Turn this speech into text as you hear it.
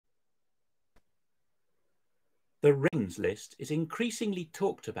The Rains list is increasingly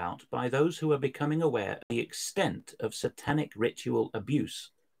talked about by those who are becoming aware of the extent of satanic ritual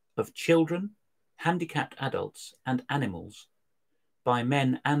abuse of children, handicapped adults, and animals by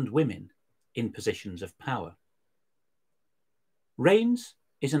men and women in positions of power. RAINS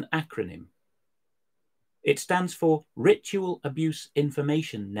is an acronym. It stands for Ritual Abuse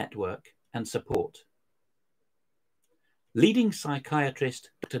Information Network and Support. Leading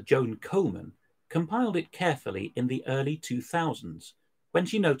psychiatrist Dr. Joan Coleman compiled it carefully in the early 2000s when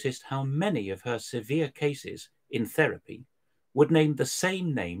she noticed how many of her severe cases in therapy would name the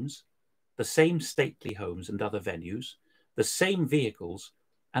same names, the same stately homes and other venues, the same vehicles,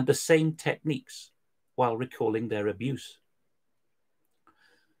 and the same techniques while recalling their abuse.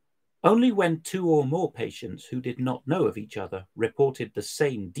 Only when 2 or more patients who did not know of each other reported the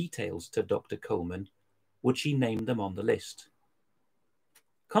same details to Dr. Coleman would she name them on the list.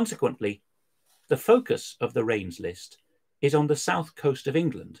 Consequently, the focus of the RAINS list is on the south coast of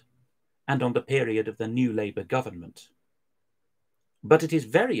England and on the period of the new Labour government. But it is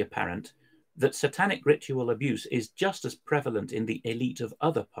very apparent that satanic ritual abuse is just as prevalent in the elite of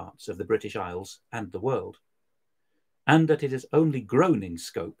other parts of the British Isles and the world, and that it has only grown in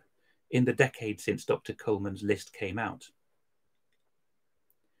scope in the decade since Dr. Coleman's list came out.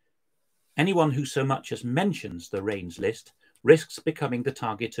 Anyone who so much as mentions the RAINS list risks becoming the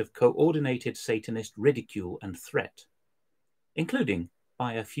target of coordinated Satanist ridicule and threat, including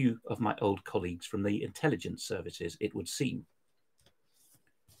by a few of my old colleagues from the intelligence services, it would seem.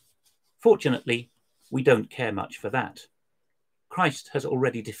 Fortunately, we don't care much for that. Christ has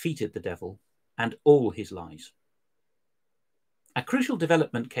already defeated the devil and all his lies. A crucial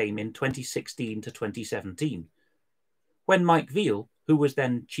development came in 2016 to 2017, when Mike Veal, who was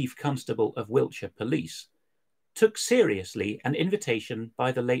then Chief Constable of Wiltshire Police, took seriously an invitation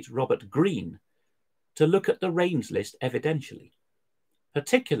by the late Robert Greene to look at the RAINS list evidentially,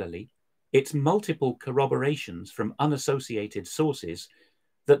 particularly its multiple corroborations from unassociated sources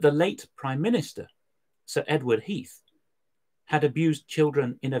that the late Prime Minister, Sir Edward Heath, had abused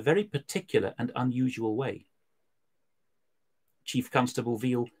children in a very particular and unusual way. Chief Constable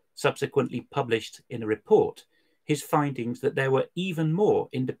Veal subsequently published in a report his findings that there were even more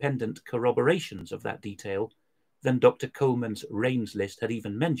independent corroborations of that detail than Dr. Coleman's RAINS list had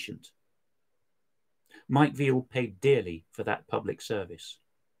even mentioned. Mike Veal paid dearly for that public service.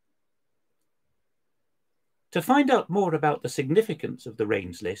 To find out more about the significance of the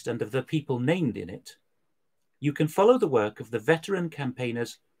RAINS list and of the people named in it, you can follow the work of the veteran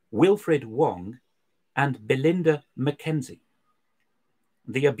campaigners Wilfred Wong and Belinda Mackenzie,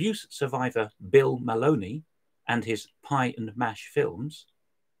 the abuse survivor Bill Maloney and his Pie and Mash films,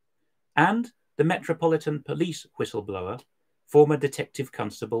 and the Metropolitan Police whistleblower, former Detective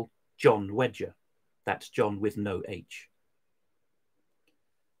Constable John Wedger. That's John with no H.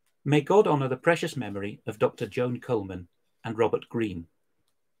 May God honour the precious memory of Dr. Joan Coleman and Robert Greene.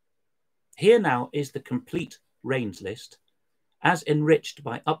 Here now is the complete RAINS list, as enriched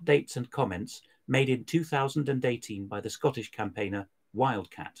by updates and comments made in 2018 by the Scottish campaigner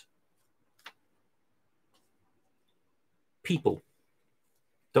Wildcat. People.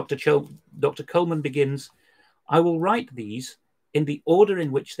 Dr. Coleman begins, I will write these in the order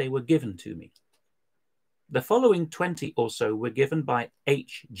in which they were given to me. The following 20 or so were given by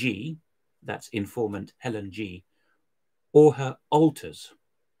H.G., that's informant Helen G., or her alters.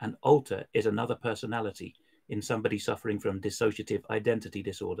 An alter is another personality in somebody suffering from dissociative identity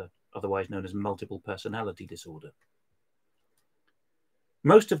disorder, otherwise known as multiple personality disorder.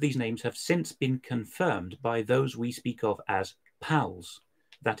 Most of these names have since been confirmed by those we speak of as pals,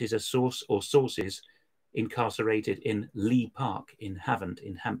 that is a source or sources incarcerated in Lee Park in Havant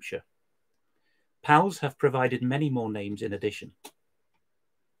in Hampshire. Pals have provided many more names in addition.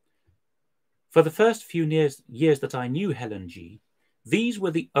 For the first few years that I knew Helen G., these were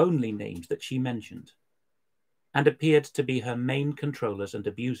the only names that she mentioned, and appeared to be her main controllers and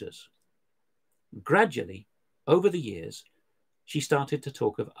abusers. Gradually, over the years, she started to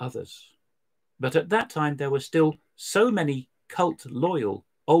talk of others. But at that time, there were still so many cult-loyal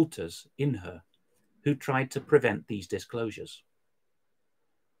alters in her who tried to prevent these disclosures.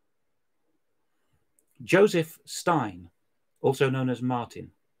 Joseph Stein, also known as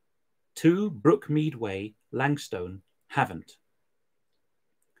Martin, 2 Brookmead Way, Langstone, Havant.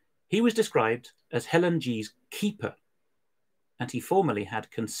 He was described as Helen G's keeper, and he formerly had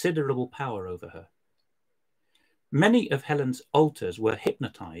considerable power over her. Many of Helen's alters were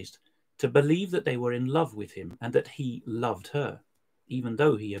hypnotized to believe that they were in love with him and that he loved her, even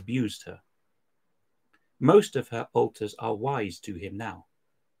though he abused her. Most of her alters are wise to him now.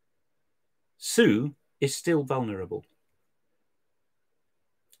 Sue is still vulnerable.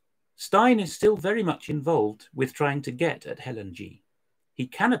 Stein is still very much involved with trying to get at Helen G. He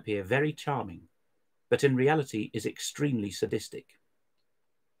can appear very charming, but in reality is extremely sadistic.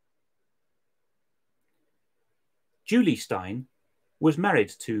 Julie Stein was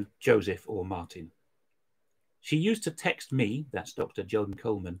married to Joseph or Martin. She used to text me, that's Dr. Joan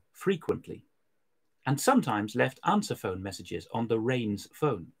Coleman, frequently, and sometimes left answer phone messages on the Rains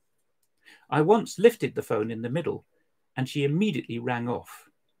phone. I once lifted the phone in the middle, and she immediately rang off.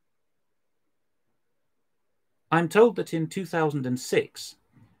 I'm told that in 2006,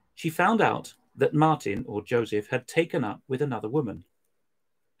 she found out that Martin or Joseph had taken up with another woman,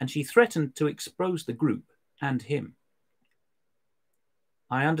 and she threatened to expose the group and him.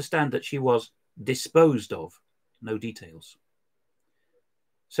 I understand that she was disposed of, no details.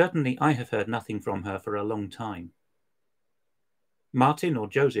 Certainly I have heard nothing from her for a long time. Martin or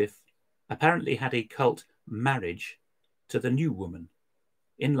Joseph apparently had a cult marriage to the new woman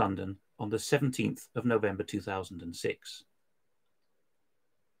in London on the 17th of November 2006.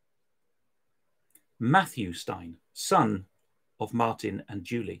 Matthew Stein, son of Martin and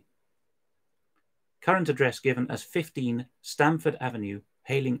Julie. Current address given as 15 Stamford Avenue,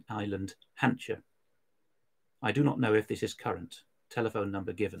 Hayling Island, Hampshire. I do not know if this is current. Telephone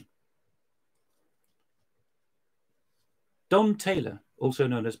number given. Don Taylor, also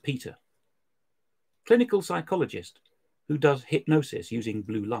known as Peter. Clinical psychologist who does hypnosis using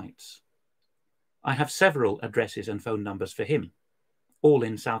blue lights. I have several addresses and phone numbers for him, all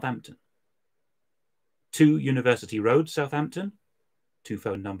in Southampton. 2 University Road, Southampton. 2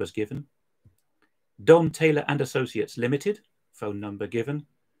 phone numbers given. Don Taylor and Associates Limited, phone number given.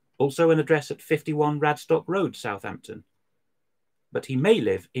 Also an address at 51 Radstock Road, Southampton. But he may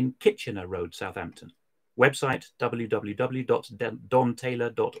live in Kitchener Road, Southampton. Website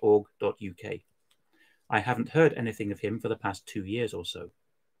www.dontaylor.org.uk. I haven't heard anything of him for the past 2 years or so.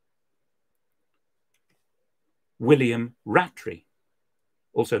 William Rattray,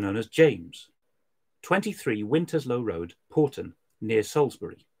 also known as James. 23 Winterslow Road, Porton, near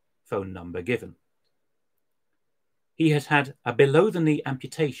Salisbury. Phone number given. He has had a below-the-knee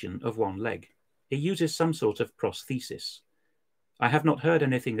amputation of one leg. He uses some sort of prosthesis. I have not heard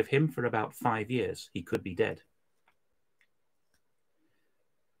anything of him for about 5 years. He could be dead.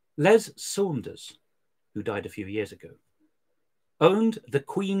 Les Saunders, who died a few years ago, owned the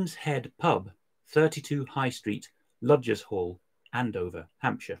Queen's Head pub, 32 High Street, Lodgers Hall, Andover,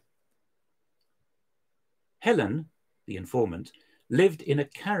 Hampshire. Helen, the informant, lived in a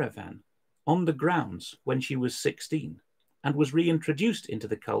caravan on the grounds when she was 16 and was reintroduced into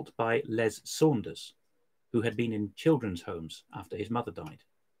the cult by Les Saunders, who had been in children's homes after his mother died.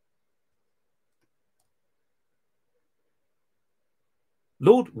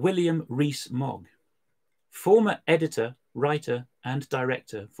 Lord William Rees-Mogg, former editor, writer and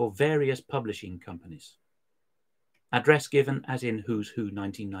director for various publishing companies. Address given as in Who's Who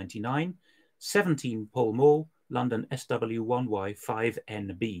 1999, 17 Pall Mall, London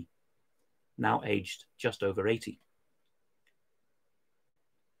SW1Y5NB. Now aged just over 80.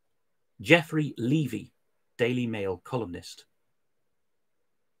 Geoffrey Levy, Daily Mail columnist.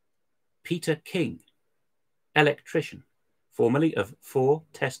 Peter King, electrician, formerly of 4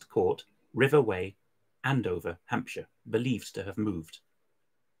 Test Court, River Way, Andover, Hampshire, believed to have moved.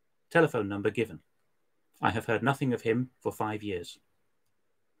 Telephone number given. I have heard nothing of him for 5 years.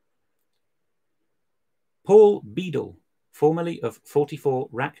 Paul Beadle, formerly of 44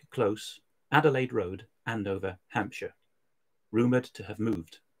 Rack Close, Adelaide Road, Andover, Hampshire, rumoured to have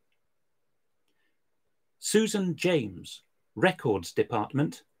moved. Susan James, Records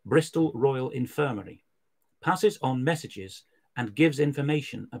Department, Bristol Royal Infirmary, passes on messages and gives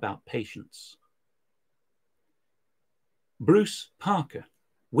information about patients. Bruce Parker,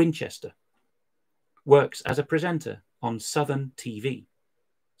 Winchester, works as a presenter on Southern TV,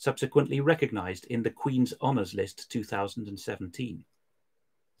 subsequently recognised in the Queen's Honours List 2017.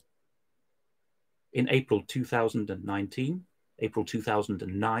 In April 2009,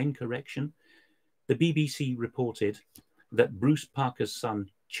 the BBC reported that Bruce Parker's son,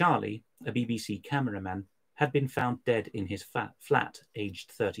 Charlie, a BBC cameraman, had been found dead in his flat,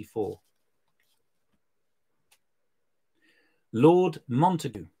 aged 34. Lord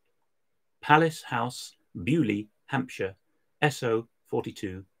Montagu, Palace House, Bewley, Hampshire, SO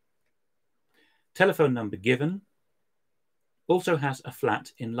 42. Telephone number given. Also has a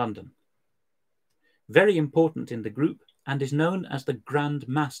flat in London. Very important in the group and is known as the Grand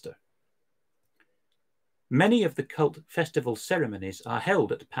Master. Many of the cult festival ceremonies are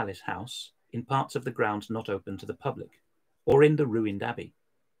held at Palace House in parts of the grounds not open to the public, or in the ruined abbey.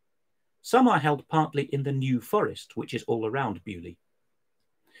 Some are held partly in the New Forest, which is all around Beaulieu.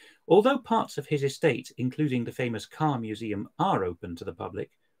 Although parts of his estate, including the famous car museum, are open to the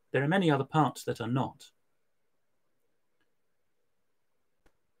public, there are many other parts that are not.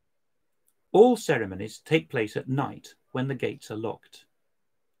 All ceremonies take place at night when the gates are locked.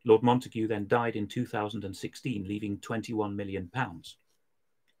 Lord Montagu then died in 2016, leaving £21 million.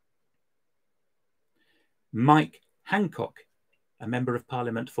 Mike Hancock, a member of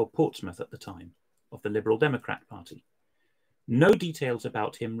Parliament for Portsmouth at the time, of the Liberal Democrat Party. No details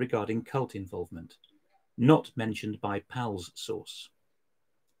about him regarding cult involvement, not mentioned by Pal's source.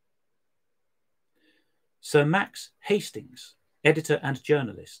 Sir Max Hastings, editor and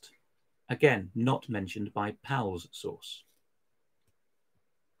journalist, again not mentioned by Pal's source.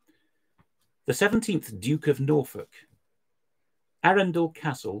 The 17th Duke of Norfolk, Arundel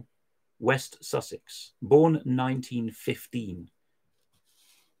Castle, West Sussex, born 1915.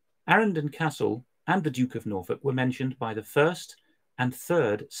 Arundel Castle and the Duke of Norfolk were mentioned by the first and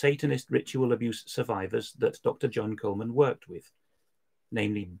third Satanist ritual abuse survivors that Dr. John Coleman worked with,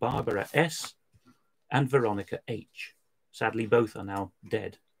 namely Barbara S. and Veronica H. Sadly, both are now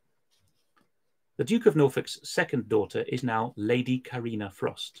dead. The Duke of Norfolk's second daughter is now Lady Carina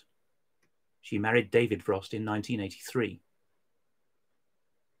Frost. She married David Frost in 1983.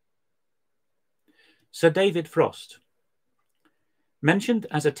 Sir David Frost, mentioned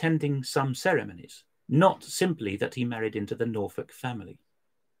as attending some ceremonies, not simply that he married into the Norfolk family.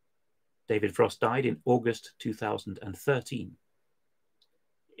 David Frost died in August 2013.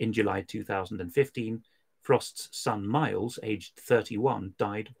 In July 2015, Frost's son Miles, aged 31,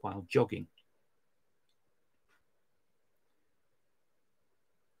 died while jogging.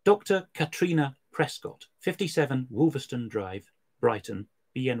 Dr. Katrina Prescott, 57 Wolverston Drive, Brighton,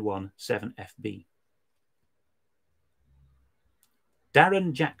 BN1 7FB.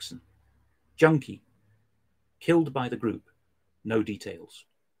 Darren Jackson, junkie, killed by the group, no details.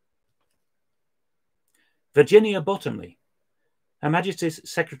 Virginia Bottomley, Her Majesty's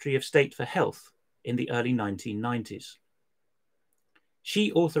Secretary of State for Health in the early 1990s.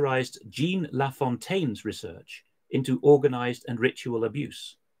 She authorised Jean Lafontaine's research into organised and ritual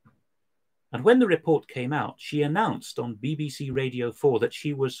abuse. And when the report came out, she announced on BBC Radio 4 that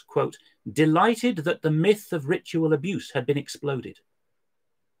she was, quote, delighted that the myth of ritual abuse had been exploded.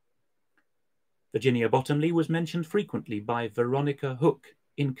 Virginia Bottomley was mentioned frequently by Veronica Hook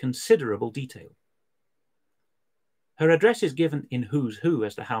in considerable detail. Her address is given in Who's Who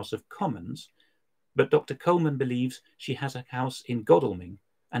as the House of Commons, but Dr. Coleman believes she has a house in Godalming,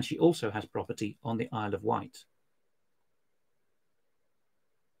 and she also has property on the Isle of Wight.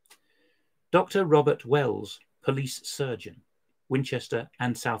 Dr. Robert Wells, police surgeon, Winchester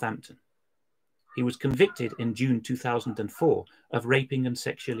and Southampton. He was convicted in June 2004 of raping and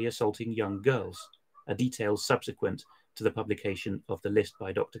sexually assaulting young girls, a detail subsequent to the publication of the list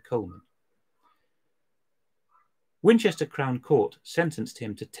by Dr. Coleman. Winchester Crown Court sentenced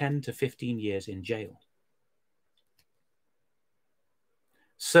him to 10 to 15 years in jail.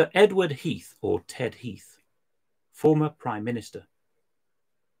 Sir Edward Heath, or Ted Heath, former Prime Minister.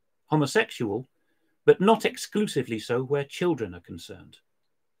 Homosexual, but not exclusively so where children are concerned.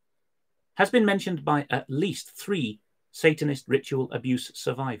 Has been mentioned by at least 3 Satanist ritual abuse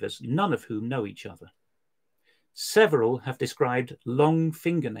survivors, none of whom know each other. Several have described long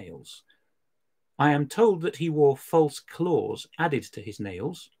fingernails. I am told that he wore false claws added to his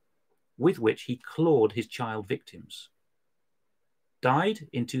nails, with which he clawed his child victims. Died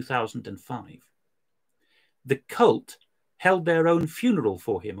in 2005. The cult held their own funeral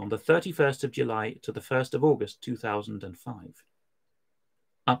for him on the 31st of July to the 1st of August 2005.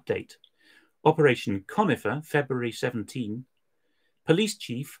 Update. Operation Conifer, February 17. Police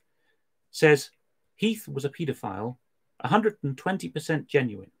chief says Heath was a paedophile, 120%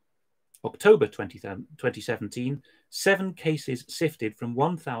 genuine. October 2017, 7 cases sifted from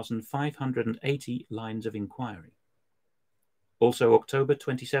 1,580 lines of inquiry. Also October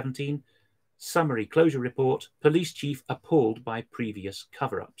 2017, summary closure report, police chief appalled by previous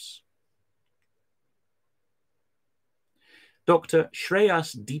cover-ups. Dr.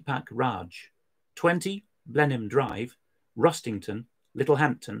 Shreyas Deepak Raj, 20 Blenheim Drive, Rustington,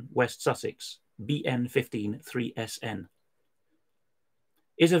 Littlehampton, West Sussex, BN 15 3SN.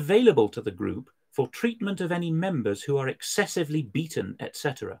 Is available to the group for treatment of any members who are excessively beaten,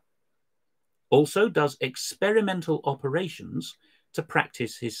 etc. Also does experimental operations to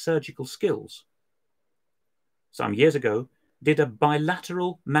practice his surgical skills. Some years ago, did a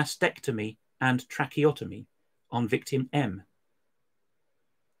bilateral mastectomy and tracheotomy on victim M.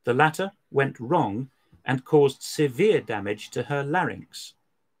 The latter went wrong and caused severe damage to her larynx,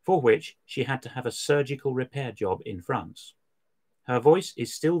 for which she had to have a surgical repair job in France. Her voice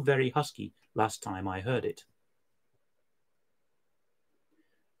is still very husky last time I heard it.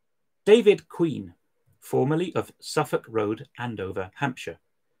 David Queen, formerly of Suffolk Road, Andover, Hampshire,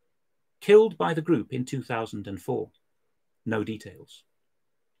 killed by the group in 2004. No details.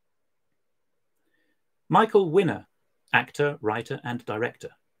 Michael Winner, actor, writer and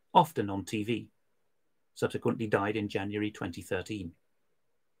director, often on TV, subsequently died in January 2013.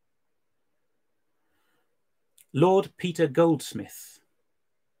 Lord Peter Goldsmith,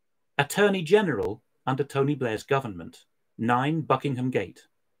 Attorney General under Tony Blair's government, 9 Buckingham Gate.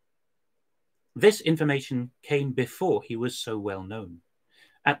 This information came before he was so well known.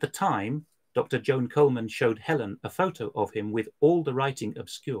 At the time, Dr. Joan Coleman showed Helen a photo of him with all the writing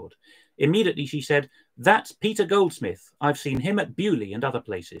obscured. Immediately she said, "That's Peter Goldsmith. I've seen him at Bewley and other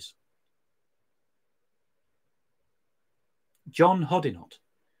places." John Hoddinott,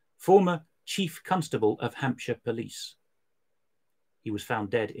 former Chief Constable of Hampshire Police. He was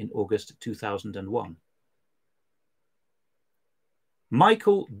found dead in August 2001.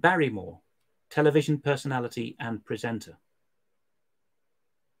 Michael Barrymore, television personality and presenter.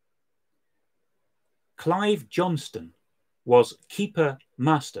 Clive Johnston was keeper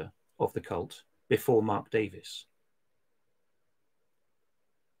master of the cult before Mark Davis.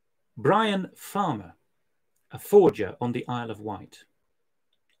 Brian Farmer, a forger on the Isle of Wight.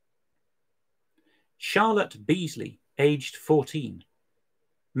 Charlotte Beasley, aged 14,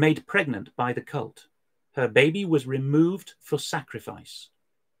 made pregnant by the cult. Her baby was removed for sacrifice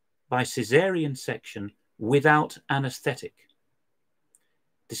by caesarean section without anaesthetic.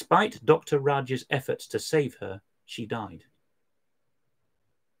 Despite Dr. Raj's efforts to save her, she died.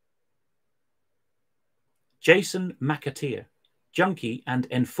 Jason McAteer, junkie and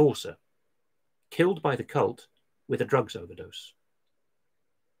enforcer, killed by the cult with a drugs overdose.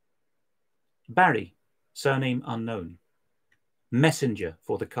 Barry, surname unknown, messenger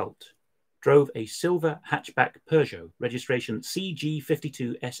for the cult, drove a silver hatchback Peugeot, registration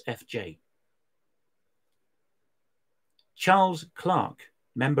CG52SFJ. Charles Clarke,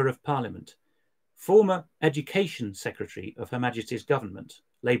 Member of Parliament, former Education Secretary of Her Majesty's Government,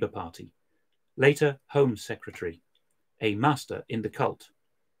 Labour Party, later Home Secretary, a master in the cult.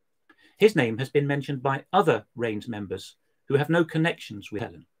 His name has been mentioned by other Reigns members who have no connections with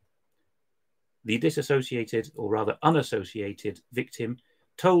Helen. The disassociated, or rather unassociated, victim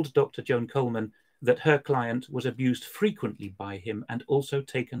told Dr. Joan Coleman that her client was abused frequently by him and also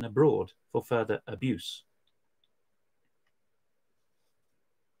taken abroad for further abuse.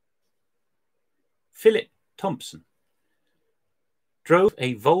 Philip Thompson drove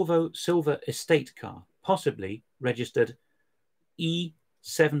a Volvo silver estate car, possibly registered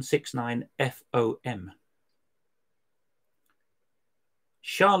E769FOM.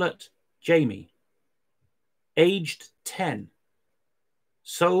 Charlotte Jamie, aged 10,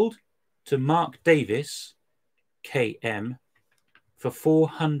 sold to Mark Davis, KM, for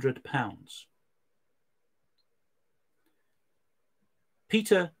 £400.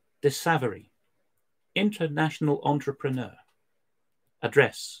 Peter de Savary, international entrepreneur.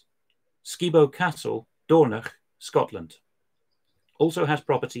 Address: Skibo Castle, Dornoch, Scotland. Also has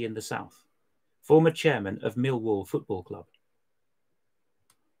property in the south. Former chairman of Millwall Football Club.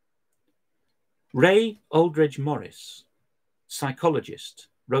 Ray Aldridge Morris, psychologist,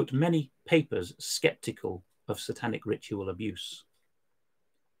 wrote many papers skeptical of satanic ritual abuse.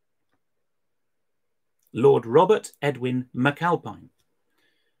 Lord Robert Edwin McAlpine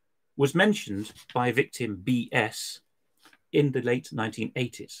was mentioned by victim BS in the late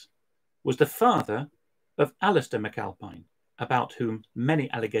 1980s, was the father of Alistair McAlpine, about whom many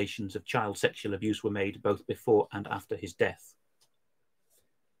allegations of child sexual abuse were made both before and after his death.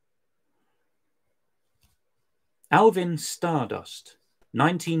 Alvin Stardust,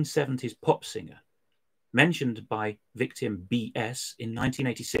 1970s pop singer, mentioned by victim BS in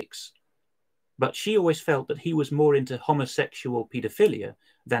 1986, but she always felt that he was more into homosexual paedophilia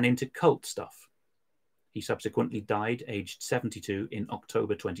than into cult stuff. He subsequently died aged 72 in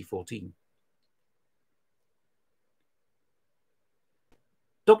October 2014.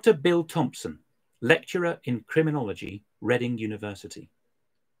 Dr. Bill Thompson, lecturer in criminology, Reading University.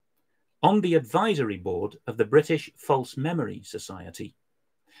 On the advisory board of the British False Memory Society,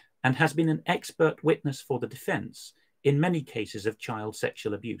 and has been an expert witness for the defence in many cases of child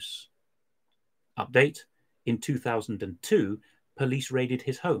sexual abuse. Update: in 2002, police raided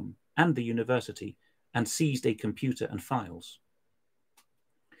his home and the university and seized a computer and files.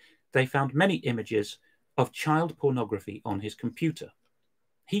 They found many images of child pornography on his computer.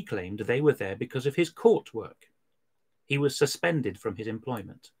 He claimed they were there because of his court work. He was suspended from his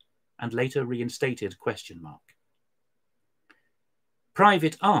employment and later reinstated ?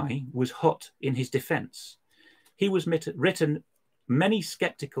 Private Eye was hot in his defence. He was written many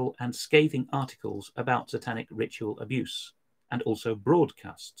sceptical and scathing articles about satanic ritual abuse, and also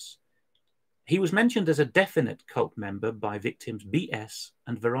broadcasts. He was mentioned as a definite cult member by victims B.S.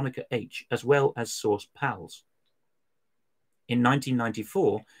 and Veronica H., as well as source pals. In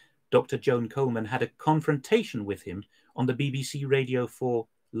 1994, Dr. Joan Coleman had a confrontation with him on the BBC Radio 4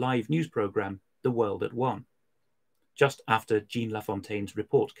 live news programme The World at One, just after Jean Lafontaine's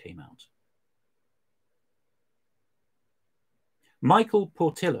report came out. Michael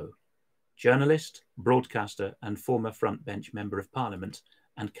Portillo, journalist, broadcaster, and former frontbench member of Parliament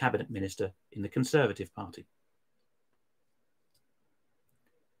and cabinet minister in the Conservative Party.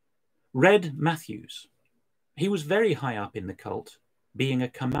 Red Matthews. He was very high up in the cult, being a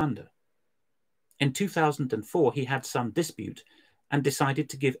commander. In 2004, he had some dispute and decided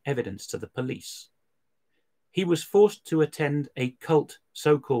to give evidence to the police. He was forced to attend a cult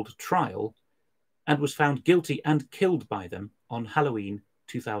so-called trial and was found guilty and killed by them on Halloween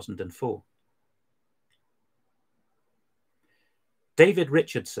 2004. David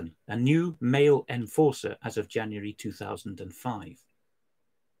Richardson, a new male enforcer as of January 2005.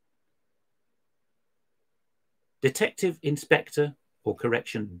 Detective Inspector, or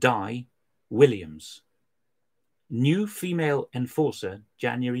correction, Di Williams. New female enforcer,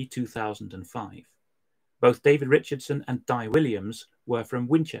 January 2005. Both David Richardson and Di Williams were from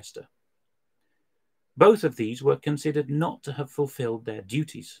Winchester. Both of these were considered not to have fulfilled their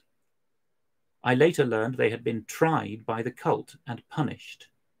duties. I later learned they had been tried by the cult and punished.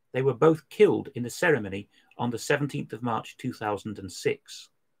 They were both killed in a ceremony on the 17th of March 2006.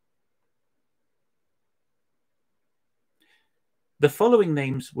 The following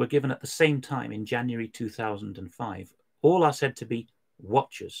names were given at the same time in January 2005. All are said to be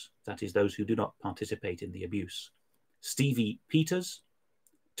watchers, that is, those who do not participate in the abuse. Stevie Peters,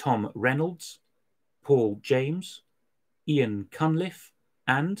 Tom Reynolds, Paul James, Ian Cunliffe,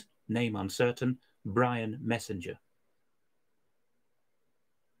 and, name uncertain, Brian Messenger.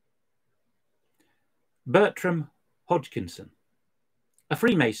 Bertram Hodgkinson, a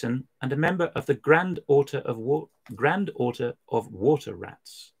Freemason and a member of the Grand Order of Water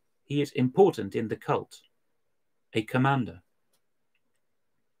Rats. He is important in the cult. A commander.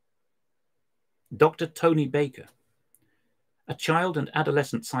 Dr. Tony Baker, a child and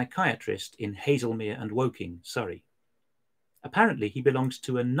adolescent psychiatrist in Hazelmere and Woking, Surrey. Apparently he belongs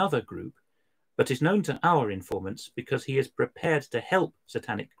to another group, but is known to our informants because he is prepared to help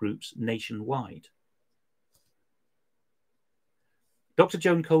satanic groups nationwide. Dr.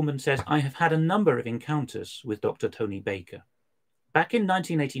 Joan Coleman says, I have had a number of encounters with Dr. Tony Baker. Back in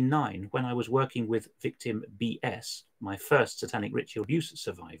 1989, when I was working with victim B.S., my first satanic ritual abuse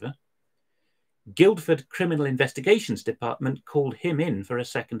survivor, Guildford Criminal Investigations Department called him in for a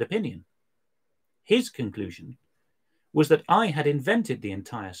second opinion. His conclusion was that I had invented the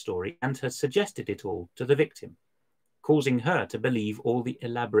entire story and had suggested it all to the victim, causing her to believe all the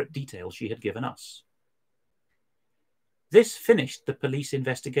elaborate details she had given us. This finished the police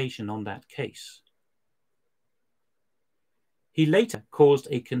investigation on that case. He later caused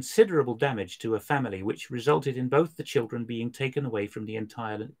a considerable damage to a family, which resulted in both the children being taken away from the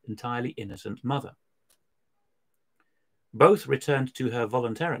entirely innocent mother. Both returned to her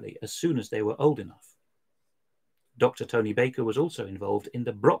voluntarily as soon as they were old enough. Dr. Tony Baker was also involved in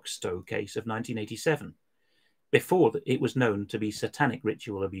the Broxtowe case of 1987, before it was known to be satanic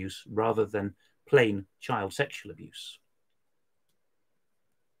ritual abuse rather than plain child sexual abuse.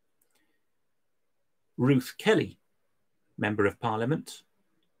 Ruth Kelly, Member of Parliament,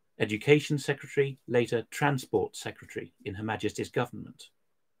 Education Secretary, later Transport Secretary in Her Majesty's government,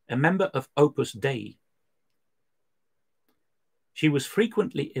 a member of Opus Dei. She was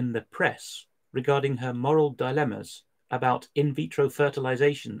frequently in the press regarding her moral dilemmas about in vitro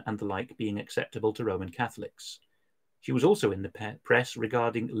fertilization and the like being acceptable to Roman Catholics. She was also in the press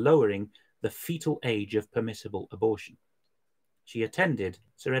regarding lowering the fetal age of permissible abortion. She attended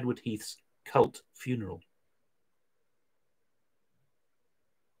Sir Edward Heath's cult funeral.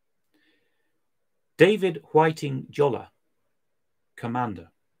 David Whiting Jolla, Commander.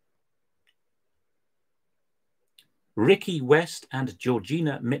 Ricky West and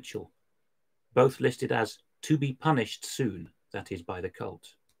Georgina Mitchell, both listed as to be punished soon, that is by the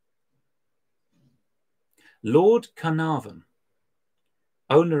cult. Lord Carnarvon,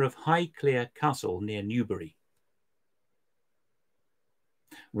 owner of Highclere Castle near Newbury.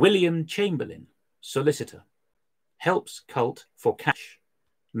 William Chamberlain, solicitor, helps cult for cash,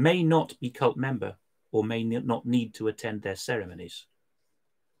 may not be cult member, or may not need to attend their ceremonies.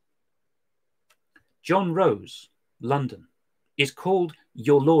 John Rose, London, is called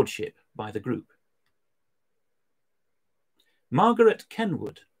Your Lordship by the group. Margaret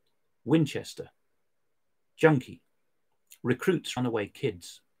Kenwood, Winchester, junkie, recruits runaway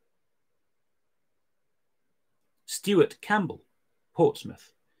kids. Stuart Campbell,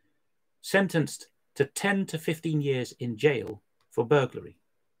 Portsmouth, sentenced to 10 to 15 years in jail for burglary.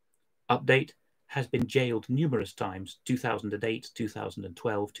 Update, has been jailed numerous times, 2008,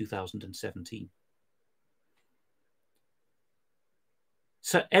 2012, 2017.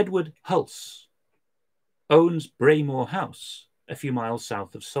 Sir Edward Hulse owns Braymore House, a few miles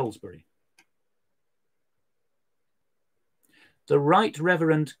south of Salisbury. The Right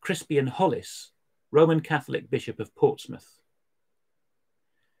Reverend Crispian Hollis, Roman Catholic Bishop of Portsmouth.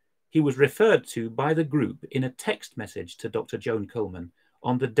 He was referred to by the group in a text message to Dr. Joan Coleman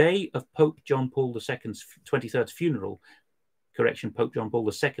on the day of Pope John Paul II's 23rd funeral, Pope John Paul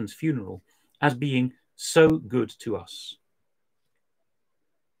II's funeral, as being so good to us.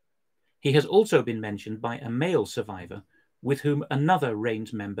 He has also been mentioned by a male survivor with whom another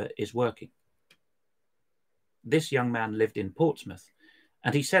Reigns member is working. This young man lived in Portsmouth,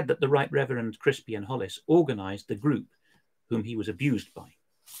 and he said that the Right Reverend Crispian Hollis organised the group whom he was abused by.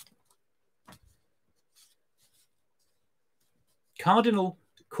 Cardinal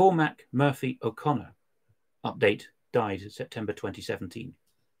Cormac Murphy O'Connor, update, died in September 2017.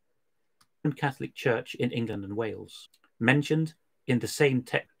 Roman Catholic Church in England and Wales, mentioned in the same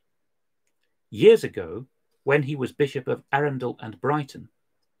text. Years ago, when he was Bishop of Arundel and Brighton,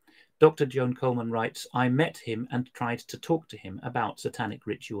 Dr. Joan Coleman writes, I met him and tried to talk to him about satanic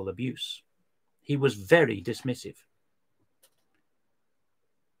ritual abuse. He was very dismissive.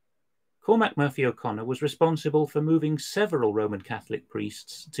 Cormac Murphy O'Connor was responsible for moving several Roman Catholic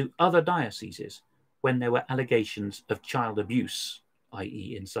priests to other dioceses when there were allegations of child abuse,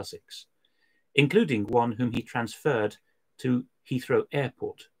 i.e. in Sussex, including one whom he transferred to Heathrow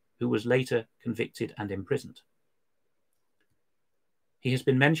Airport, who was later convicted and imprisoned. He has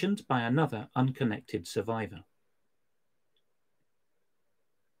been mentioned by another unconnected survivor.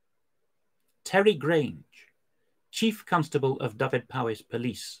 Terry Grange, Chief Constable of Dyfed-Powys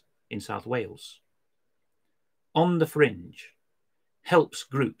Police in South Wales. On the fringe, helps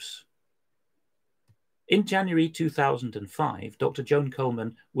groups. In January 2005, Dr. Joan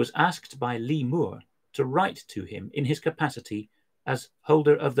Coleman was asked by Lee Moore to write to him in his capacity as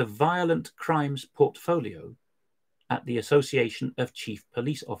holder of the Violent Crimes Portfolio at the Association of Chief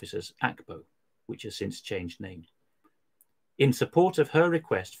Police Officers, ACPO, which has since changed name, in support of her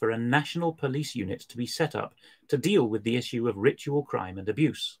request for a national police unit to be set up to deal with the issue of ritual crime and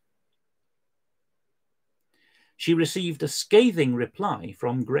abuse. She received a scathing reply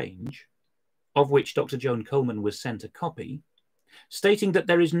from Grange, of which Dr. Joan Coleman was sent a copy, stating that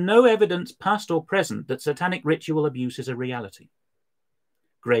there is no evidence, past or present, that satanic ritual abuse is a reality.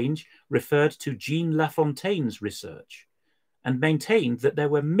 Grange referred to Jean Lafontaine's research and maintained that there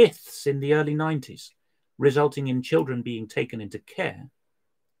were myths in the early 90s, resulting in children being taken into care.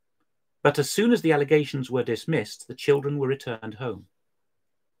 But as soon as the allegations were dismissed, the children were returned home.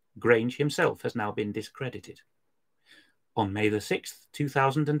 Grange himself has now been discredited. On May the 6th,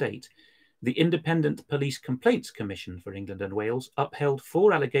 2008, the Independent Police Complaints Commission for England and Wales upheld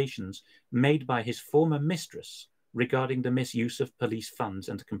 4 allegations made by his former mistress regarding the misuse of police funds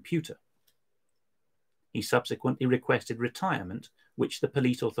and computer. He subsequently requested retirement, which the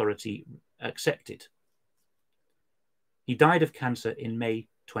police authority accepted. He died of cancer in May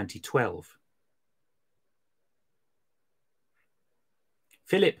 2012.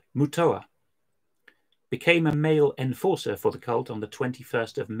 Philip Mutoa became a male enforcer for the cult on the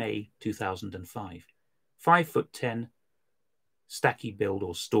 21st of May 2005. 5'10", stacky build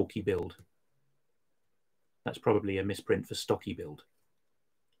or stalky build. That's probably a misprint for stocky build.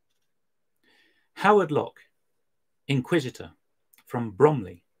 Howard Locke, Inquisitor, from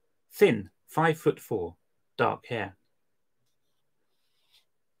Bromley, thin, 5'4", dark hair.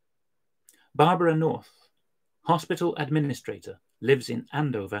 Barbara North, Hospital Administrator, lives in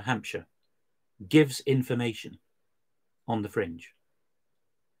Andover, Hampshire. Gives information. On the fringe.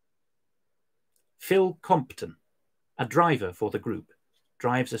 Phil Compton, a driver for the group,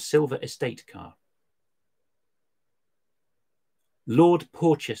 drives a silver estate car. Lord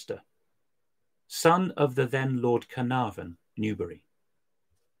Porchester, son of the then Lord Carnarvon, Newbury.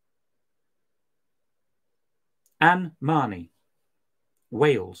 Anne Marnie,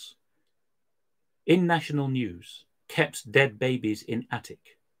 Wales. In national news, kept dead babies in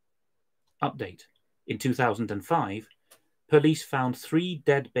attic. Update. In 2005, police found 3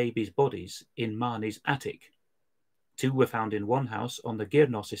 dead babies' bodies in Marnie's attic. 2 were found in one house on the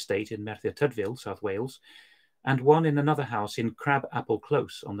Girnos estate in Merthyr Tydfil, South Wales, and 1 in another house in Crabapple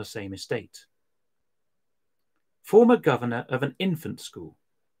Close on the same estate. Former governor of an infant school,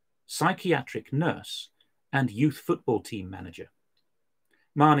 psychiatric nurse, and youth football team manager.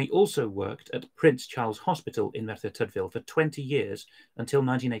 Marnie also worked at Prince Charles Hospital in Merthyr Tydfil for 20 years until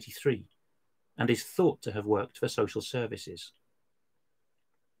 1983, and is thought to have worked for social services.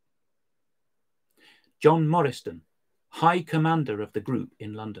 John Morriston, High Commander of the group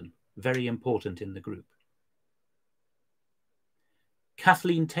in London, very important in the group.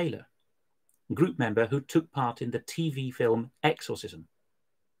 Kathleen Taylor, group member who took part in the TV film Exorcism,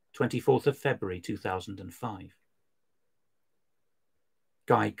 24th of February 2005.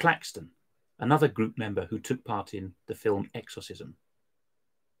 Guy Claxton, another group member who took part in the film Exorcism.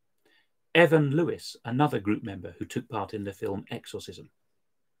 Evan Lewis, another group member who took part in the film Exorcism.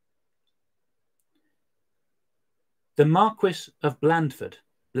 The Marquis of Blandford,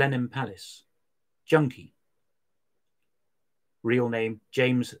 Blenheim Palace, junkie. Real name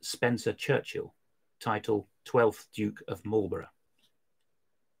James Spencer Churchill, title 12th Duke of Marlborough.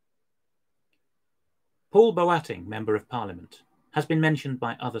 Paul Boateng, Member of Parliament, has been mentioned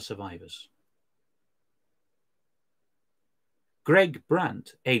by other survivors. Greg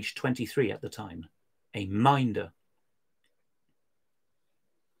Brandt, aged 23 at the time, a minder.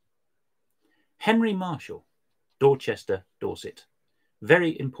 Henry Marshall, Dorchester, Dorset,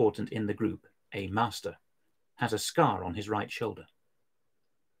 very important in the group, a master, has a scar on his right shoulder.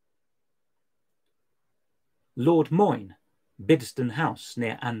 Lord Moyne, Bidston House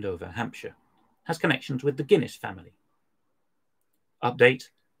near Andover, Hampshire, has connections with the Guinness family. Update: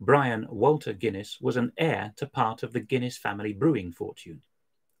 Brian Walter Guinness was an heir to part of the Guinness family brewing fortune,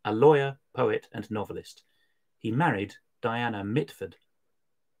 a lawyer, poet and novelist. He married Diana Mitford.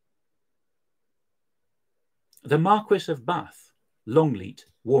 The Marquis of Bath, Longleat,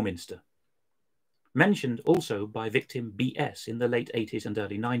 Warminster, mentioned also by victim B.S. in the late 80s and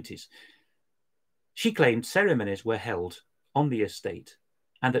early 90s. She claimed ceremonies were held on the estate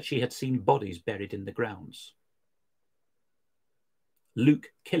and that she had seen bodies buried in the grounds.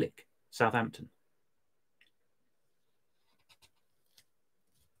 Luke Killick, Southampton.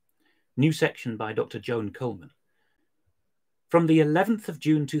 New section by Dr. Joan Coleman. From the 11th of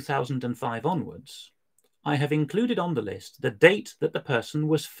June 2005 onwards, I have included on the list the date that the person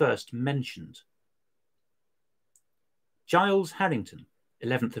was first mentioned. Giles Harrington,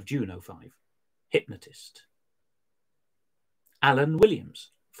 11th of June 05, hypnotist. Alan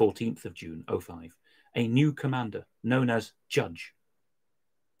Williams, 14th of June 05, a new commander known as Judge.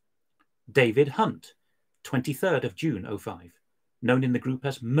 David Hunt, 23rd of June 05, known in the group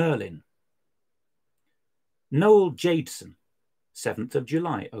as Merlin. Noel Jadeson, 7th of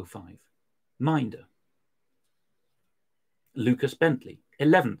July 05, minder. Lucas Bentley,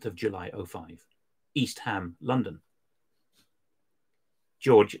 11th of July 05, East Ham, London.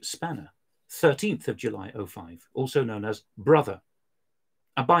 George Spanner, 13th of July 05, also known as Brother,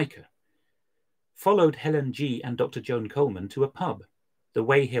 a biker. Followed Helen G. and Dr. Joan Coleman to a pub, the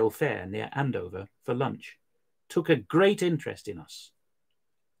Weyhill Fair near Andover, for lunch. Took a great interest in us.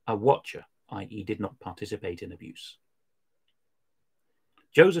 A watcher, i.e. did not participate in abuse.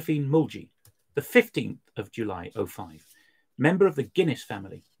 Josephine Mulgee, the 15th of July 05, member of the Guinness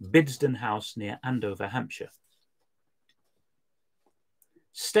family, Bidston House near Andover, Hampshire.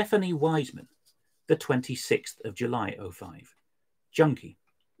 Stephanie Wiseman, the 26th of July 05, junkie,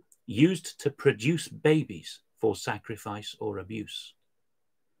 used to produce babies for sacrifice or abuse.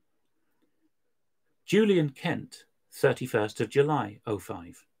 Julian Kent, 31st of July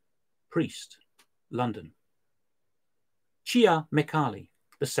 05, priest, London. Chia Mekali,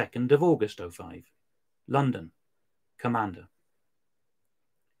 the 2nd of August 05, London, commander.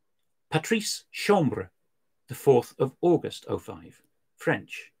 Patrice Chambre, the 4th of August 05,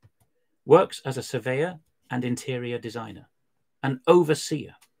 French, works as a surveyor and interior designer, an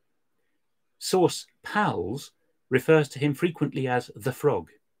overseer. Source Pals refers to him frequently as the Frog,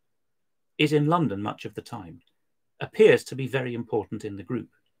 is in London much of the time, appears to be very important in the group.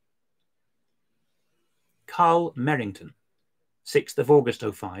 Carl Merrington, 6th of August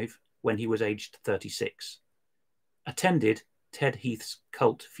 05, when he was aged 36, attended Ted Heath's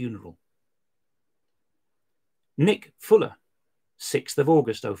cult funeral. Nick Fuller, 6th of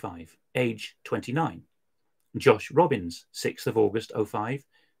August 05, age 29. Josh Robbins, 6th of August 05,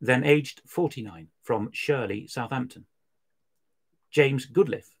 then aged 49, from Shirley, Southampton. James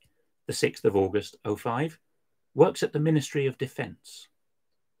Goodliffe, the 6th of August 05, works at the Ministry of Defence.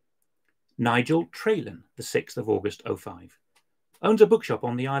 Nigel Traylen, the 6th of August 05, owns a bookshop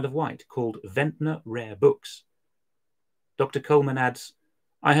on the Isle of Wight called Ventnor Rare Books. Dr. Coleman adds,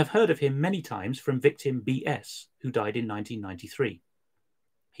 I have heard of him many times from victim B.S., who died in 1993.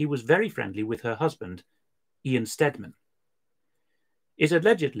 He was very friendly with her husband, Ian Stedman. Is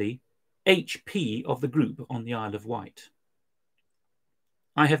allegedly HP of the group on the Isle of Wight.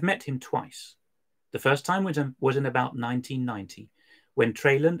 I have met him twice. The first time was in about 1990, when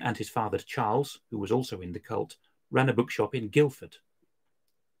Traylan and his father Charles, who was also in the cult, ran a bookshop in Guildford.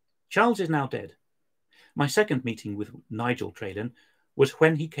 Charles is now dead. My second meeting with Nigel Traylan was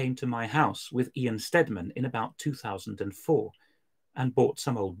when he came to my house with Ian Stedman in about 2004 and bought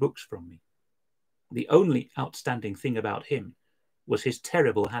some old books from me. The only outstanding thing about him was his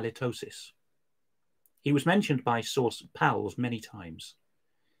terrible halitosis. He was mentioned by source pals many times.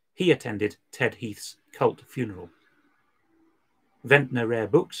 He attended Ted Heath's cult funeral. Ventnor Rare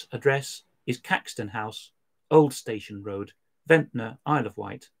Books address is Caxton House, Old Station Road, Ventnor, Isle of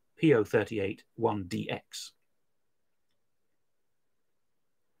Wight, PO 38 1DX.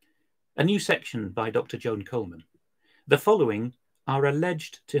 A new section by Dr. Joan Coleman. The following are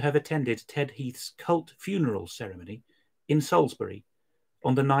alleged to have attended Ted Heath's cult funeral ceremony in Salisbury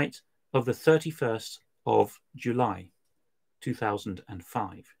on the night of the 31st of July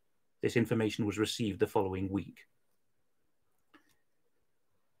 2005. This information was received the following week.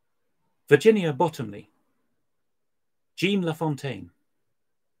 Virginia Bottomley, Jean Lafontaine,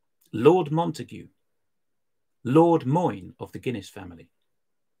 Lord Montague, Lord Moyne of the Guinness family,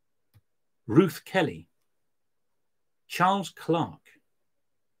 Ruth Kelly, Charles Clark,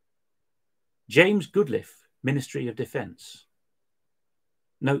 James Goodliffe, Ministry of Defence.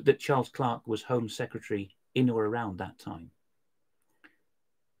 Note that Charles Clark was Home Secretary in or around that time.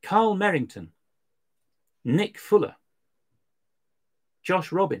 Carl Merrington, Nick Fuller,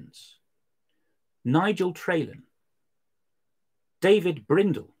 Josh Robbins, Nigel Traylan, David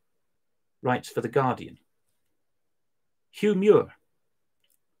Brindle, writes for The Guardian, Hugh Muir,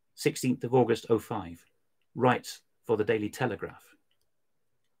 16th of August 05, writes for the Daily Telegraph,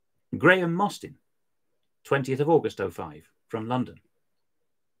 Graham Mostyn, 20th of August 05, from London.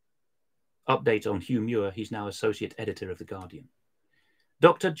 Update on Hugh Muir, he's now Associate Editor of The Guardian.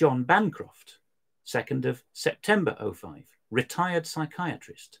 Dr. John Bancroft, 2nd of September 05, retired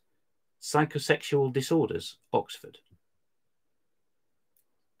psychiatrist, Psychosexual Disorders, Oxford.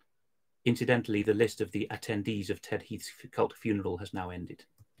 Incidentally, the list of the attendees of Ted Heath's cult funeral has now ended.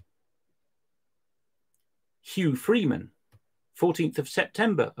 Hugh Freeman, 14th of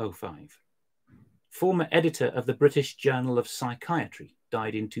September 05, former editor of the British Journal of Psychiatry,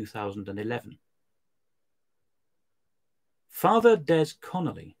 died in 2011. Father Des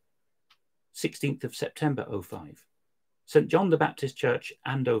Connolly, 16th of September 05, St. John the Baptist Church,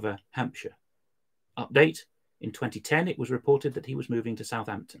 Andover, Hampshire. Update, in 2010 it was reported that he was moving to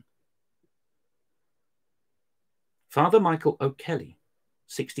Southampton. Father Michael O'Kelly,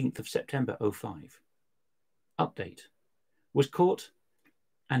 16th of September 05. Update, was caught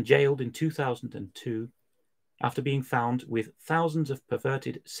and jailed in 2002 after being found with thousands of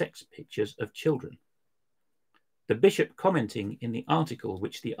perverted sex pictures of children. The bishop commenting in the article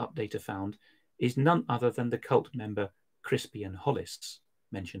which the updater found is none other than the cult member Crispian Hollis,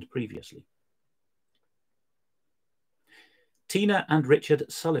 mentioned previously. Tina and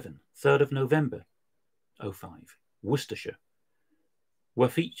Richard Sullivan, 3rd of November 05, Worcestershire, were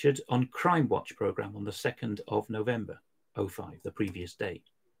featured on Crime Watch programme on the 2nd of November 05, the previous day.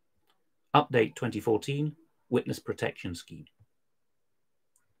 Update 2014, Witness Protection Scheme.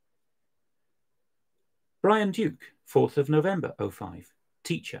 Brian Duke, 4th of November 05,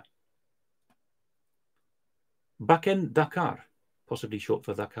 teacher. Baken Dakar, possibly short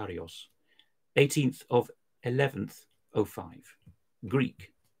for Dakarios, 18th of 11th 05,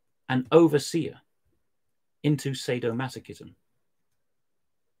 Greek, an overseer, into sadomasochism.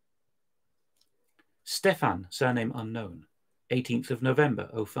 Stefan, surname unknown, 18th of November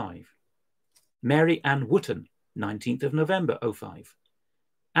 05. Mary Ann Wotton, 19th of November 05.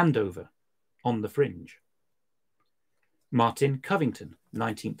 Andover, on the fringe. Martin Covington,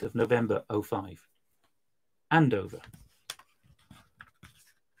 19th of November 05. Andover.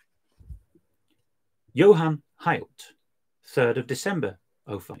 Johann Heilt, 3rd of December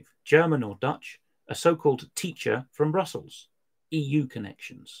 05. German or Dutch, a so-called teacher from Brussels. EU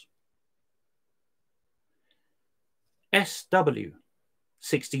connections. SW,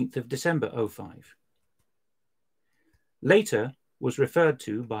 16th of December 05. Later was referred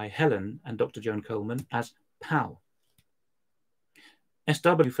to by Helen and Dr. Joan Coleman as Pal.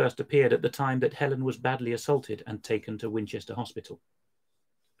 SW first appeared at the time that Helen was badly assaulted and taken to Winchester Hospital.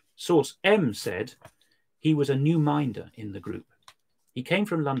 Source M said he was a new minder in the group. He came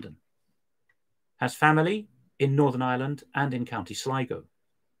from London, has family in Northern Ireland and in County Sligo,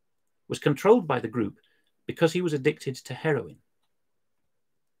 was controlled by the group because he was addicted to heroin.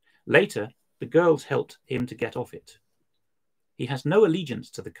 Later, the girls helped him to get off it. He has no allegiance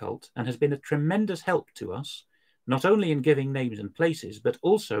to the cult and has been a tremendous help to us, not only in giving names and places, but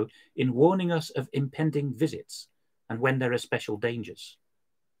also in warning us of impending visits and when there are special dangers.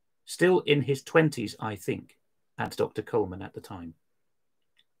 Still in his 20s, I think, adds Dr. Coleman at the time.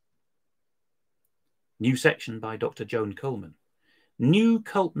 New section by Dr. Joan Coleman. New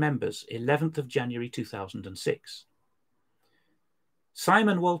cult members, 11th of January 2006.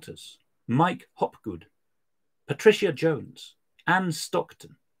 Simon Walters, Mike Hopgood, Patricia Jones, Anne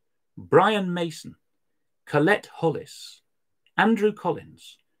Stockton, Brian Mason, Colette Hollis, Andrew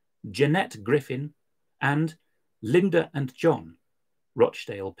Collins, Jeanette Griffin, and Linda and John,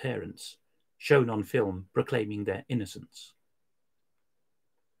 Rochdale parents, shown on film proclaiming their innocence.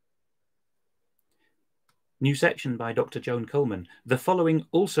 New section by Dr. Joan Coleman. The following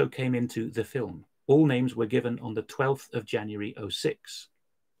also came into the film. All names were given on the 12th of January 06.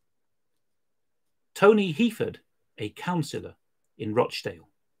 Tony Heaford, a councillor in Rochdale.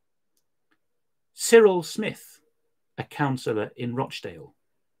 Cyril Smith, a councillor in Rochdale,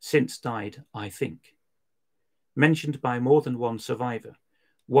 since died, I think. Mentioned by more than one survivor.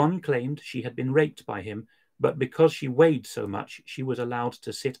 One claimed she had been raped by him, but because she weighed so much, she was allowed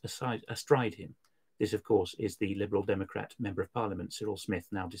to sit astride him. This, of course, is the Liberal Democrat Member of Parliament, Cyril Smith,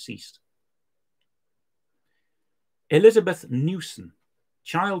 now deceased. Elizabeth Newson,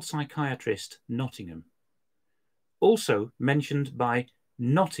 child psychiatrist, Nottingham. Also mentioned by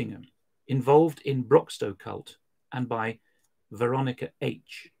Nottingham, involved in Broxtowe cult, and by Veronica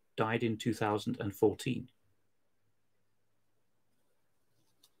H., died in 2014.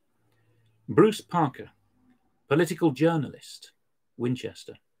 Bruce Parker, political journalist,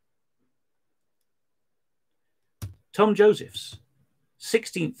 Winchester. Tom Josephs,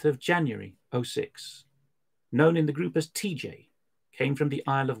 16th of January 06, known in the group as TJ, came from the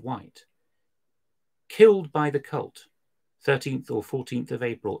Isle of Wight. Killed by the cult, 13th or 14th of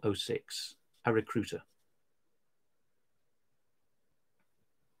April 06, a recruiter.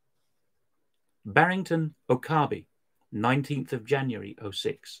 Barrington Okabe, 19th of January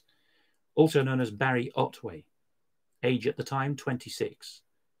 06, also known as Barry Otway, age at the time 26,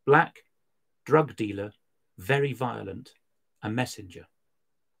 black, drug dealer, very violent, a messenger.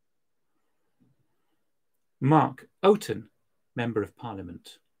 Mark Oaten, Member of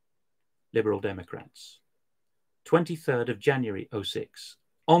Parliament, Liberal Democrats, 23rd of January 06,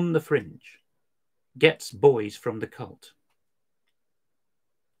 on the fringe, gets boys from the cult.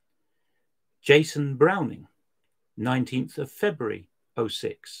 Jason Browning, 19th of February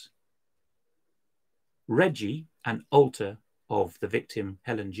 06. Reggie, an alter of the victim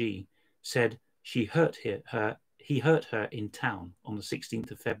Helen G., said he hurt her in town on the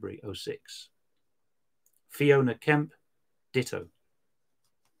 16th of February 06. Fiona Kemp, ditto.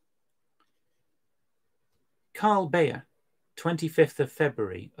 Carl Bayer, 25th of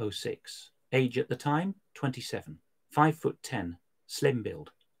February 06. Age at the time, 27. 5'10", slim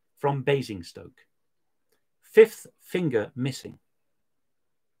build, from Basingstoke. Fifth finger missing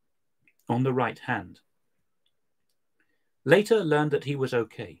on the right hand. Later learned that he was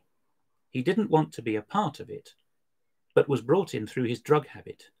okay. He didn't want to be a part of it, but was brought in through his drug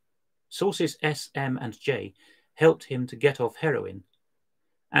habit. Sources S, M, and J helped him to get off heroin,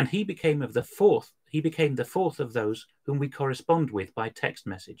 and he became the fourth of those whom we correspond with by text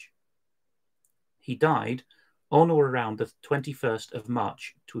message. He died on or around the 21st of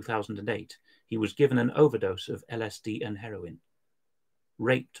March 2008. He was given an overdose of LSD and heroin.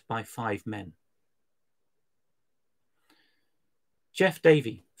 Raped by 5 men. Jeff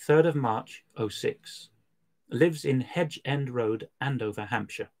Davey, 3rd of March 06. Lives in Hedge End Road, Andover,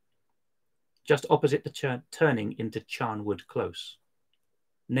 Hampshire, just opposite the turning into Charnwood Close.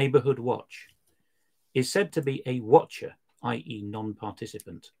 Neighbourhood Watch. Is said to be a watcher, i.e.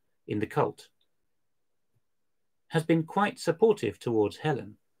 non-participant, in the cult. Has been quite supportive towards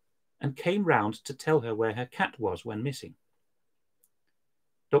Helen and came round to tell her where her cat was when missing.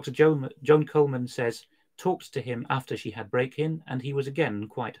 Dr. Joan Coleman says, talked to him after she had break-in and he was again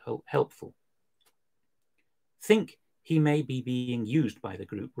quite helpful. Think he may be being used by the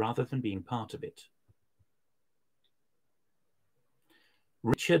group rather than being part of it.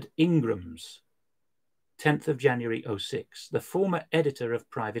 Richard Ingrams, 10th of January 06, the former editor of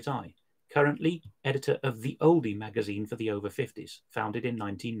Private Eye, currently editor of The Oldie magazine for the over 50s, founded in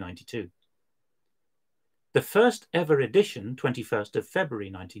 1992. The first ever edition, 21st of February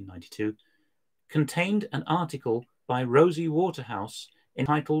 1992, contained an article by Rosie Waterhouse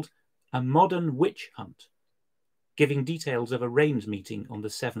entitled A Modern Witch Hunt, giving details of a Reims meeting on the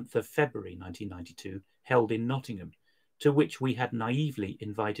 7th of February 1992 held in Nottingham, to which we had naively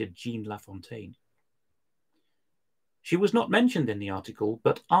invited Jean Lafontaine. She was not mentioned in the article,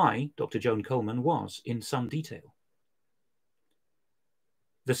 but I, Dr. Joan Coleman, was in some detail.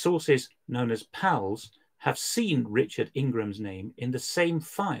 The sources known as PALs have seen Richard Ingram's name in the same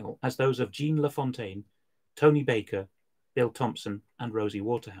file as those of Jean Lafontaine, Tony Baker, Bill Thompson, and Rosie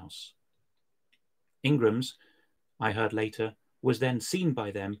Waterhouse. Ingram's, I heard later, was then seen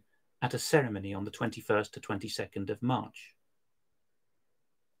by them at a ceremony on the 21st to 22nd of March.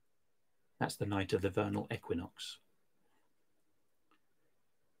 That's the night of the vernal equinox.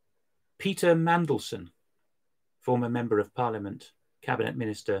 Peter Mandelson, former Member of Parliament, Cabinet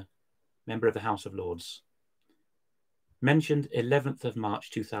Minister, Member of the House of Lords, mentioned 11th of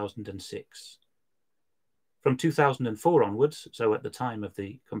March 2006. From 2004 onwards, so at the time of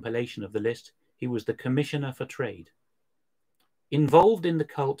the compilation of the list, he was the Commissioner for Trade. Involved in the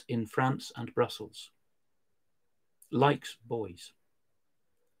cult in France and Brussels. Likes boys.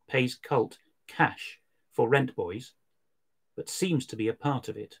 Pays cult cash for rent boys, but seems to be a part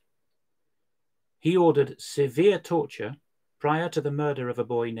of it. He ordered severe torture prior to the murder of a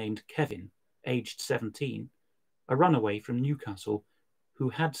boy named Kevin, aged 17, a runaway from Newcastle who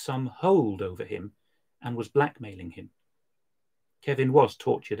had some hold over him and was blackmailing him. Kevin was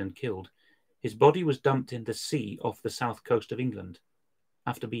tortured and killed. His body was dumped in the sea off the south coast of England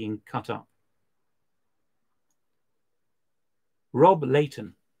after being cut up. Rob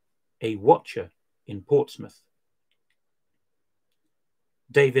Layton, a watcher in Portsmouth.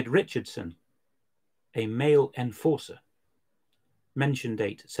 David Richardson, a male enforcer. Mention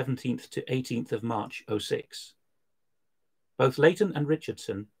date 17th to 18th of March 06. Both Layton and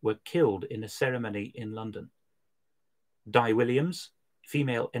Richardson were killed in a ceremony in London. Di Williams,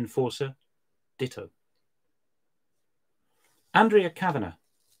 female enforcer, ditto. Andrea Kavanagh,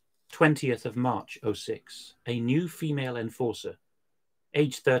 20th of March 06, a new female enforcer,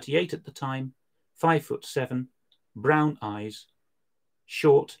 age 38 at the time, 5'7", brown eyes,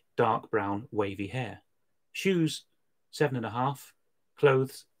 short, dark brown, wavy hair. Shoes, 7.5,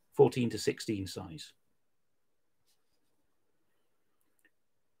 clothes, 14 to 16 size.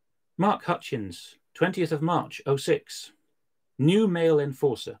 Mark Hutchins, 20th of March 06, new male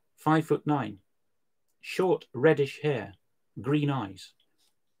enforcer, 5'9", short reddish hair, green eyes,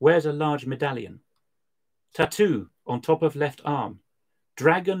 wears a large medallion, tattoo on top of left arm,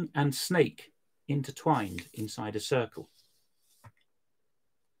 dragon and snake intertwined inside a circle.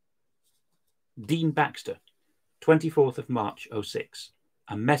 Dean Baxter, 24th of March 06,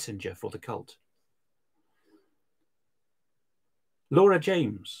 a messenger for the cult. Laura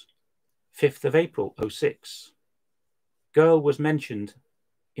James, 5th of April 06. Girl was mentioned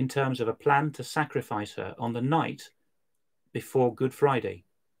in terms of a plan to sacrifice her on the night before Good Friday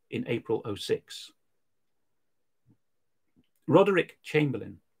in April 06. Roderick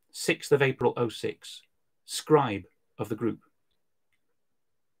Chamberlain, 6th of April 06, scribe of the group.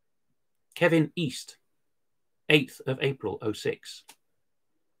 Kevin East, 8th of April 06.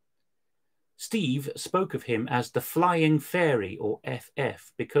 Steve spoke of him as the Flying Fairy, or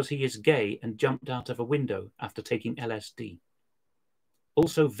FF, because he is gay and jumped out of a window after taking LSD.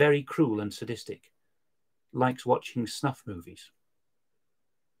 Also very cruel and sadistic. Likes watching snuff movies.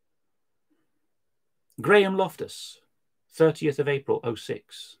 Graham Loftus, 30th of April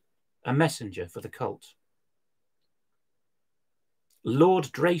 06, a messenger for the cult. Lord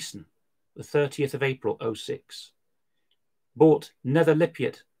Drayson, the 30th of April 06, bought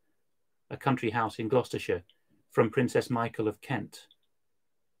Netherlipiat, a country house in Gloucestershire, from Princess Michael of Kent.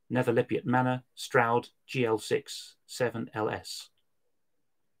 Netherlipiat Manor, Stroud, GL6 7LS.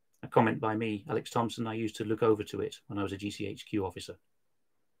 A comment by me, Alex Thompson. I used to look over to it when I was a GCHQ officer.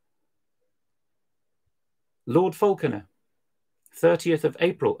 Lord Falconer, 30th of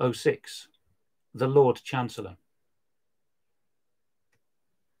April 06, the Lord Chancellor.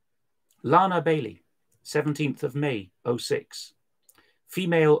 Lana Bailey, 17th of May 06,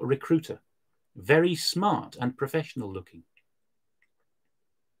 female recruiter, very smart and professional looking.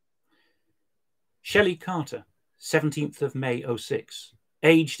 Shelley Carter, 17th of May 06,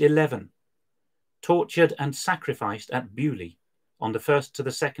 aged 11, tortured and sacrificed at Beaulieu on the 1st to the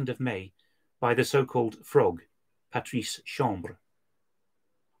 2nd of May by the so-called frog, Patrice Chambre.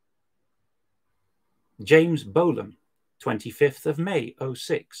 James Bolam, 25th of May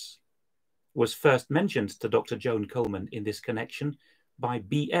 06, was first mentioned to Dr. Joan Coleman in this connection by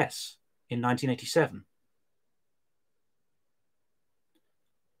BS in 1987.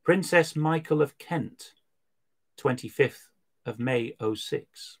 Princess Michael of Kent, 25th of May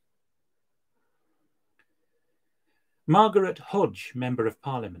 06. Margaret Hodge, Member of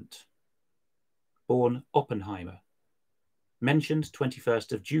Parliament, born Oppenheimer, mentioned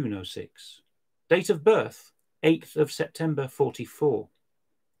 21st of June 06. Date of birth, 8th of September 44.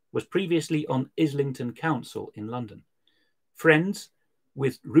 Was previously on Islington Council in London. Friends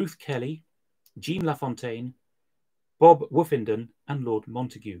with Ruth Kelly, Jean Lafontaine, Bob Woofenden and Lord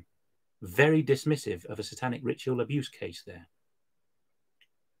Montague. Very dismissive of a satanic ritual abuse case there.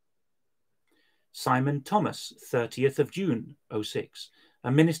 Simon Thomas, 30th of June 06,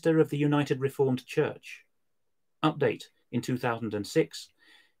 a minister of the United Reformed Church. Update, in 2006,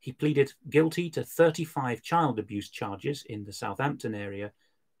 he pleaded guilty to 35 child abuse charges in the Southampton area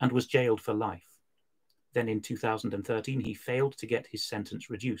and was jailed for life. Then in 2013, he failed to get his sentence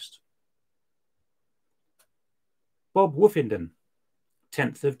reduced. Bob Woofenden,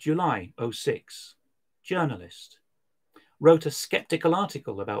 10th of July 06, journalist, wrote a skeptical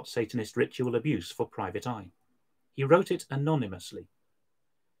article about Satanist ritual abuse for Private Eye. He wrote it anonymously.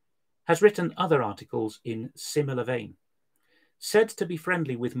 Has written other articles in similar vein. Said to be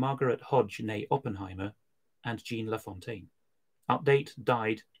friendly with Margaret Hodge née Oppenheimer and Jean Lafontaine. Update,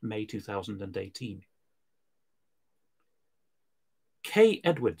 died May 2018. Kay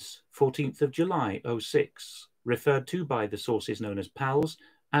Edwards, 14th of July 06, referred to by the sources known as pals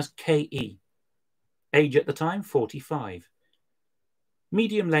as K.E. Age at the time, 45.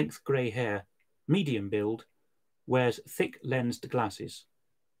 Medium-length grey hair, medium build, wears thick lensed glasses.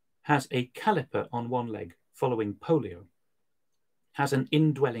 Has a caliper on one leg following polio. Has an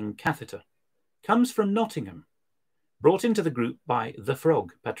indwelling catheter. Comes from Nottingham. Brought into the group by the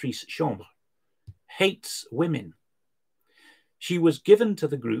Frog, Patrice Chambre. Hates women. She was given to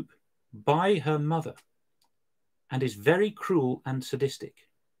the group by her mother and is very cruel and sadistic.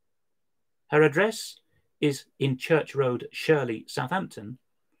 Her address is in Church Road, Shirley, Southampton,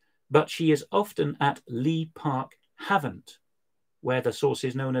 but she is often at Lee Park, Havant, where the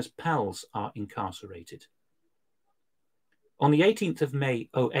sources known as pals are incarcerated. On the 18th of May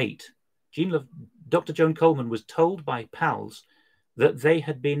 08, Dr. Joan Coleman was told by pals that they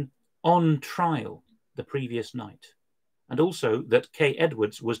had been on trial the previous night, and also that Kay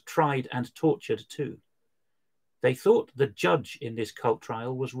Edwards was tried and tortured too. They thought the judge in this cult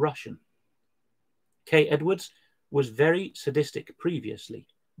trial was Russian. Kay Edwards was very sadistic previously,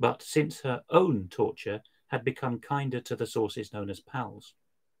 but since her own torture had become kinder to the sources known as pals.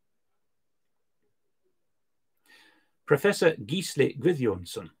 Professor Gisle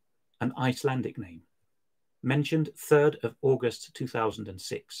Guðjónsson, an Icelandic name, mentioned 3rd of August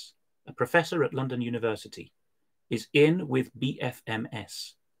 2006, a professor at London University, is in with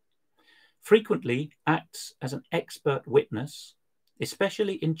BFMS, frequently acts as an expert witness,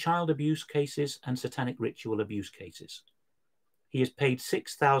 especially in child abuse cases and satanic ritual abuse cases. He is paid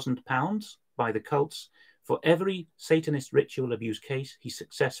 £6,000 by the cults for every Satanist ritual abuse case he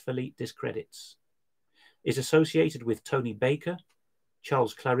successfully discredits. Is associated with Tony Baker,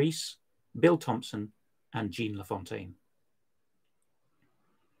 Charles Clarice, Bill Thompson, and Jean Lafontaine.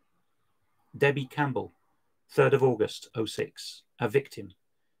 Debbie Campbell, 3rd of August 06, a victim,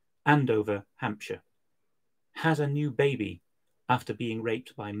 Andover, Hampshire. Has a new baby after being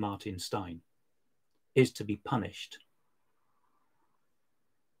raped by Martin Stein. Is to be punished.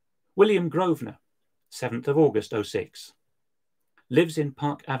 William Grosvenor, 7th of August 06. Lives in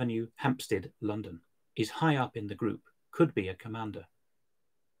Park Avenue, Hampstead, London. Is high up in the group. Could be a commander.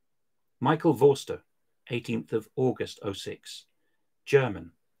 Michael Vorster, 18th of August 06.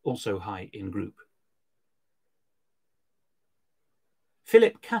 German, also high in group.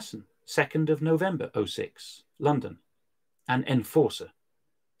 Philip Casson, 2nd of November 06. London. An enforcer.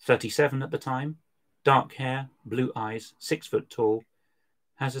 37 at the time. Dark hair, blue eyes, 6 foot tall.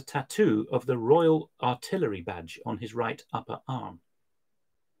 Has a tattoo of the Royal Artillery badge on his right upper arm.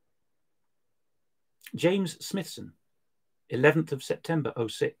 James Smithson, 11th of September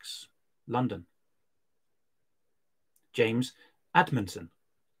 06, London. James Admonson,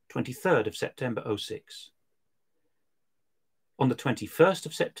 23rd of September 06. On the 21st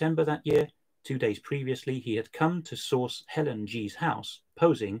of September that year, 2 days previously, he had come to source Helen G's house,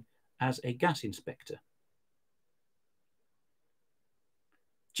 posing as a gas inspector.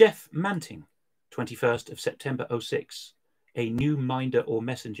 Jeff Manting, 21st of September 06, a new minder or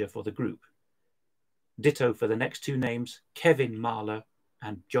messenger for the group. Ditto for the next 2 names, Kevin Marler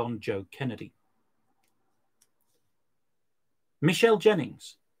and John Joe Kennedy. Michelle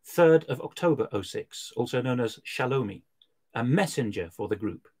Jennings, 3rd of October 06, also known as Shalomi, a messenger for the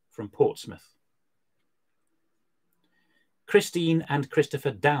group from Portsmouth. Christine and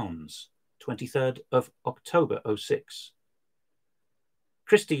Christopher Downs, 23rd of October 06.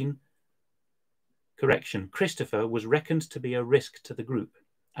 Christopher was reckoned to be a risk to the group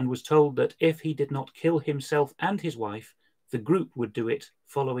and was told that if he did not kill himself and his wife, the group would do it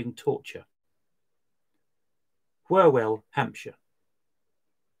following torture. Wherwell, Hampshire.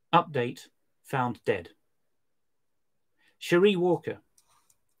 Update: found dead. Cherie Walker,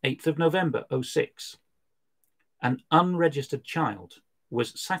 8th of November 06. An unregistered child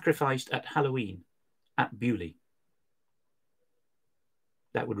was sacrificed at Halloween at Bewley.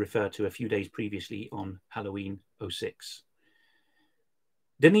 That would refer to a few days previously on Halloween 06.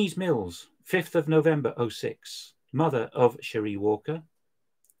 Denise Mills, 5th of November 06, mother of Cherie Walker.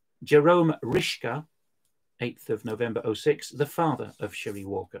 Jerome Rishka, 8th of November 06, the father of Cherie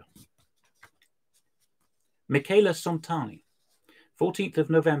Walker. Michaela Sontani, 14th of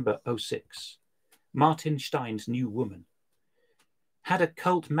November 06, Martin Stein's new woman. Had a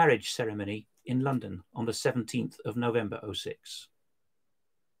cult marriage ceremony in London on the 17th of November 06.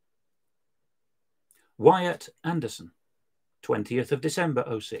 Wyatt Anderson, 20th of December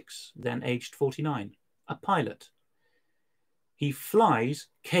 06, then aged 49, a pilot. He flies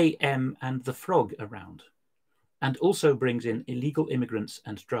KM and the Frog around and also brings in illegal immigrants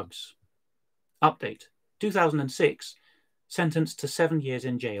and drugs. Update: 2006, sentenced to 7 years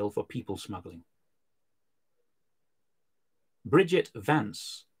in jail for people smuggling. Bridget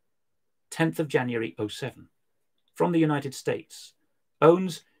Vance, 10th of January 07, from the United States,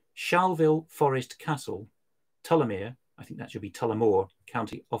 owns Charleville Forest Castle, Tullamere, I think that should be Tullamore,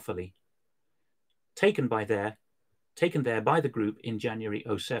 County Offaly, taken there by the group in January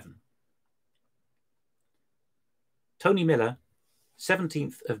 07. Tony Miller,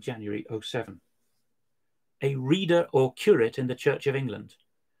 17th of January 07. A reader or curate in the Church of England,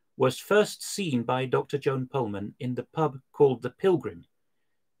 was first seen by Dr. Joan Pullman in the pub called The Pilgrim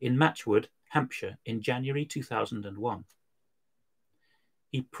in Matchwood, Hampshire in January 2001.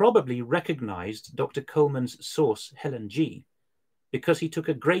 He probably recognised Dr. Coleman's source, Helen G., because he took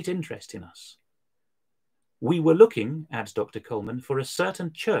a great interest in us. We were looking, adds Dr. Coleman, for a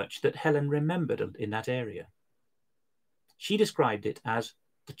certain church that Helen remembered in that area. She described it as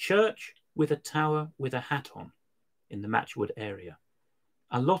the church with a tower with a hat on in the Matchwood area.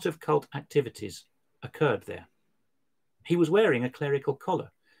 A lot of cult activities occurred there. He was wearing a clerical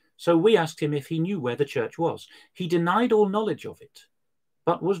collar, so we asked him if he knew where the church was. He denied all knowledge of it,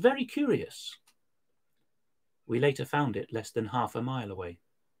 but was very curious. We later found it less than half a mile away.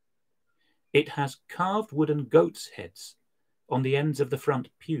 It has carved wooden goats' heads on the ends of the front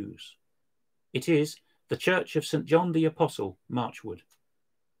pews. It is the Church of St. John the Apostle, Marchwood.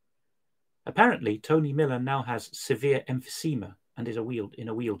 Apparently, Tony Miller now has severe emphysema and is in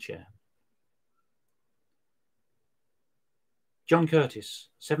a wheelchair. John Curtis,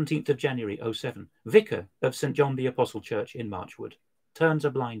 17th of January 07, vicar of St. John the Apostle Church in Marchwood, turns a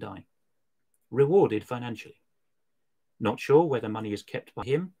blind eye, rewarded financially. Not sure whether money is kept by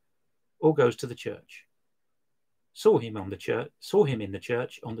him or goes to the church. Saw him in the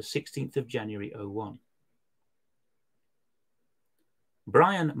church on the 16th of January 01.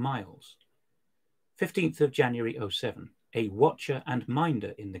 Brian Miles, 15th of January 07, a watcher and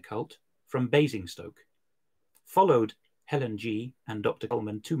minder in the cult from Basingstoke, followed Helen G. and Dr.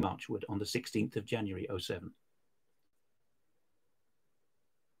 Coleman to Marchwood on the 16th of January 07.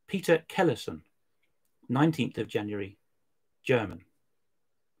 Peter Kellerson, 19th of January, German.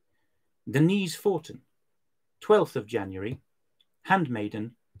 Denise Fortin, 12th of January,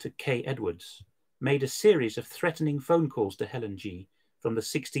 handmaiden to Kay Edwards, made a series of threatening phone calls to Helen G. from the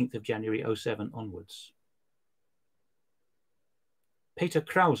 16th of January 07 onwards. Peter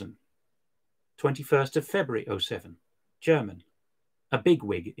Krausen, 21st of February 07, German, a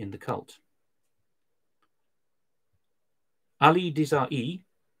bigwig in the cult. Ali Dizai,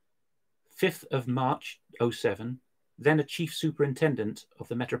 5th of March 07, then a chief superintendent of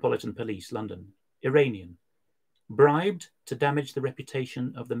the Metropolitan Police, London, Iranian, bribed to damage the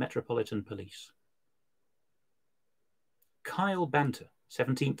reputation of the Metropolitan Police. Kyle Banter,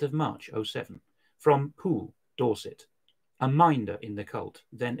 17th of March 07, from Poole, Dorset, a minder in the cult,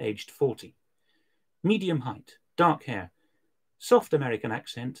 then aged 40. Medium height, dark hair, soft American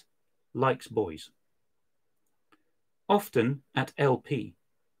accent, likes boys. Often at LP,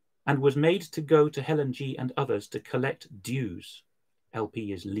 and was made to go to Helen G. and others to collect dues.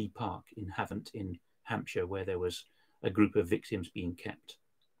 LP is Lee Park in Havant in Hampshire, where there was a group of victims being kept.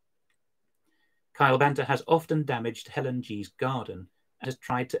 Kyle Banter has often damaged Helen G.'s garden and has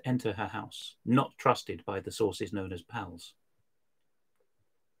tried to enter her house, not trusted by the sources known as pals.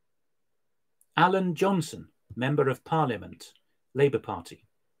 Alan Johnson, Member of Parliament, Labour Party,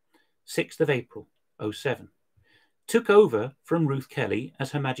 6th of April, 07. Took over from Ruth Kelly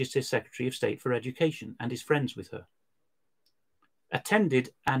as Her Majesty's Secretary of State for Education and is friends with her. Attended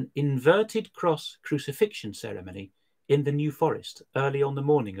an inverted cross crucifixion ceremony in the New Forest early on the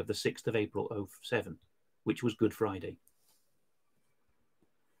morning of the 6th of April, 07, which was Good Friday.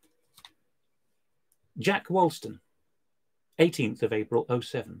 Jack Walston, 18th of April,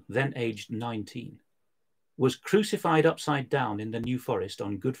 07, then aged 19, was crucified upside down in the New Forest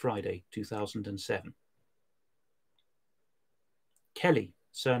on Good Friday, 2007. Kelly,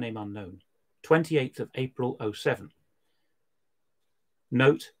 surname unknown, 28th of April, 07.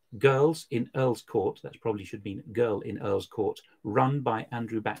 Note, Girls in Earl's Court, that probably should mean Girl in Earl's Court, run by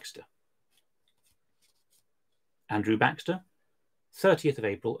Andrew Baxter. Andrew Baxter, 30th of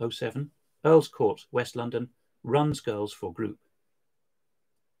April, 07, Earl's Court, West London, runs Girls for Group.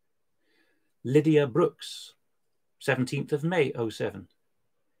 Lydia Brooks, 17th of May, 07,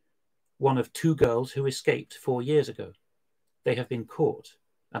 one of two girls who escaped 4 years ago. They have been caught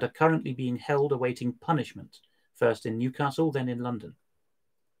and are currently being held awaiting punishment, first in Newcastle, then in London.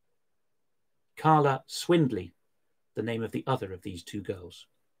 Carla Swindley, the name of the other of these two girls.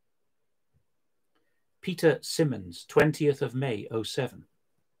 Peter Simmons, 20th of May, 07,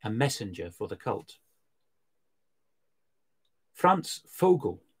 a messenger for the cult. Franz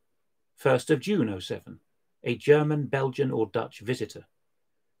Vogel, 1st of June, 07, a German, Belgian or Dutch visitor,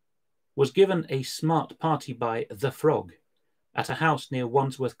 was given a smart party by The Frog at a house near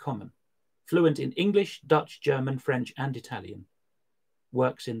Wandsworth Common, fluent in English, Dutch, German, French and Italian,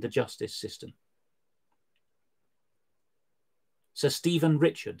 works in the justice system. Sir Stephen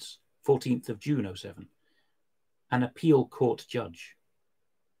Richards, 14th of June, 07, an appeal court judge,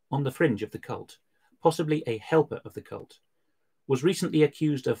 on the fringe of the cult, possibly a helper of the cult, was recently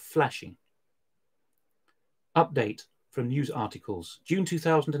accused of flashing. Update from news articles. June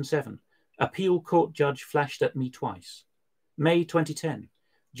 2007, appeal court judge flashed at me twice. May 2010,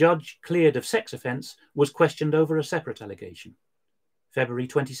 judge cleared of sex offence was questioned over a separate allegation. February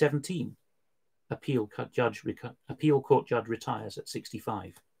 2017, appeal court judge retires at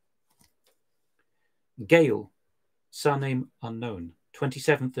 65. Gale, surname unknown,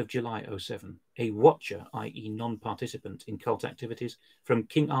 27th of July, 07, a watcher, i.e. non-participant in cult activities from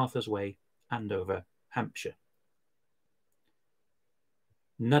King Arthur's Way, Andover, Hampshire.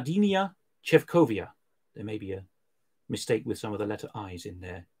 Nadinia Chevkovia, there may be a mistake with some of the letter I's in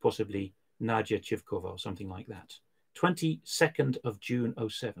there, possibly Nadia Chivkova or something like that. 22nd of June,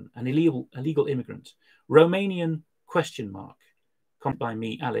 07, an illegal immigrant, Romanian ? Comment by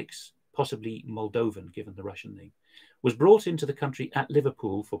me, Alex, possibly Moldovan, given the Russian name, was brought into the country at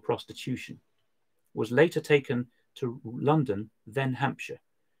Liverpool for prostitution, was later taken to London, then Hampshire,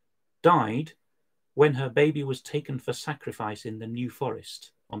 died when her baby was taken for sacrifice in the New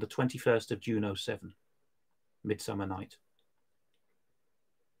Forest on the 21st of June, 07, Midsummer Night.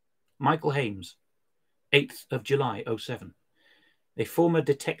 Michael Hames, 8th of July, 07, a former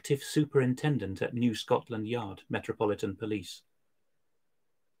detective superintendent at New Scotland Yard, Metropolitan Police.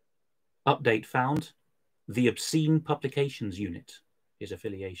 Update found, the Obscene Publications Unit, his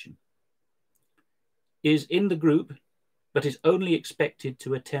affiliation. Is in the group, but is only expected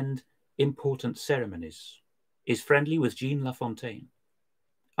to attend important ceremonies. Is friendly with Jean Lafontaine.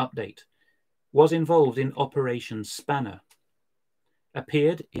 Update, was involved in Operation Spanner.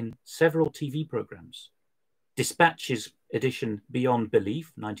 Appeared in several TV programs. Dispatches edition Beyond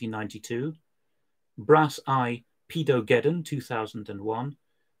Belief, 1992, Brass Eye Pedogeddon, 2001,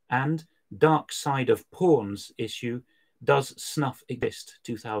 and Dark Side of Porn's issue Does Snuff Exist,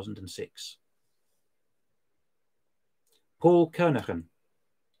 2006. Paul Kernaghan,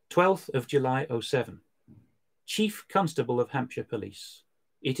 12th of July, 07, Chief Constable of Hampshire Police.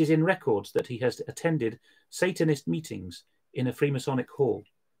 It is in records that he has attended Satanist meetings in a Freemasonic hall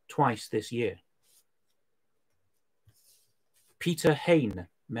twice this year. Peter Hayne,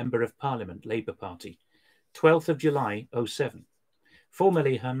 Member of Parliament, Labour Party, 12th of July, 07,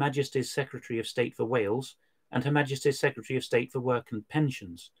 formerly Her Majesty's Secretary of State for Wales and Her Majesty's Secretary of State for Work and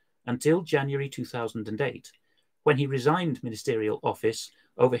Pensions until January 2008, when he resigned ministerial office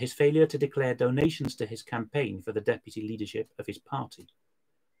over his failure to declare donations to his campaign for the deputy leadership of his party.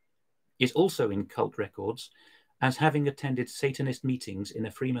 Is also in cult records as having attended Satanist meetings in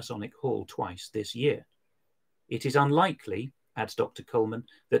a Freemasonic hall twice this year. It is unlikely, adds Dr. Coleman,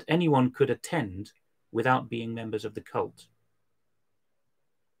 that anyone could attend without being members of the cult.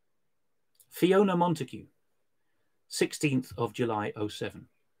 Fiona Montague, 16th of July, 07,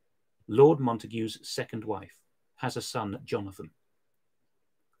 Lord Montague's second wife, has a son, Jonathan.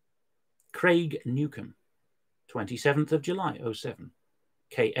 Craig Newcomb, 27th of July, 07,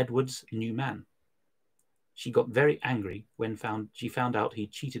 Kay Edwards' new man. She got very angry when she found out he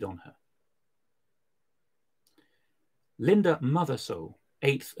cheated on her. Linda Mothersole,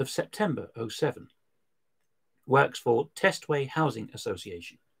 8th of September 07. Works for Testway Housing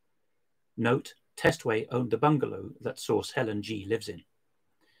Association. Note, Testway owned the bungalow that source Helen G lives in.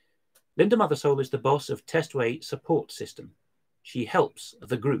 Linda Mothersole is the boss of Testway Support System. She helps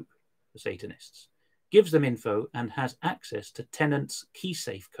the group, the Satanists, gives them info and has access to tenants' key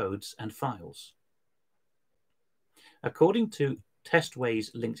safe codes and files. According to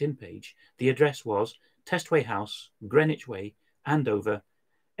Testway's LinkedIn page, the address was Testway House, Greenwich Way, Andover,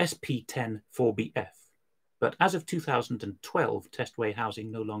 SP10 4BF. But as of 2012, Testway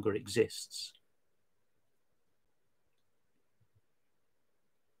housing no longer exists.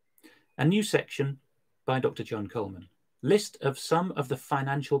 A new section by Dr. John Coleman. List of some of the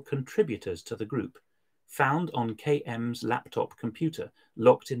financial contributors to the group, found on KM's laptop computer,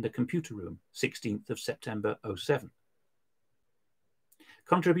 locked in the computer room, 16th of September 07.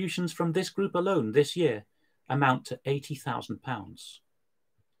 Contributions from this group alone this year amount to £80,000.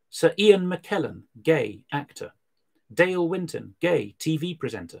 Sir Ian McKellen, gay actor. Dale Winton, gay TV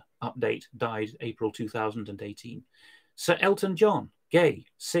presenter. Update, died April 2018. Sir Elton John, gay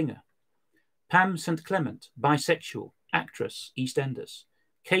singer. Pam St. Clement, bisexual, actress, EastEnders.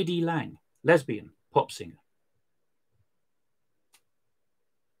 K.D. Lang, lesbian, pop singer.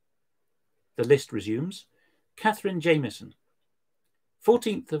 The list resumes. Catherine Jamieson,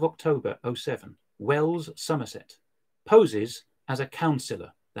 14th of October 07, Wells, Somerset. Poses as a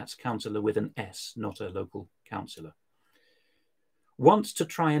councillor. That's councillor with an S, not a local councillor. Wants to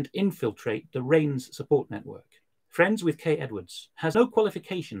try and infiltrate the RAINS support network. Friends with Kay Edwards. Has no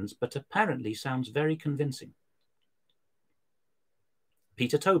qualifications, but apparently sounds very convincing.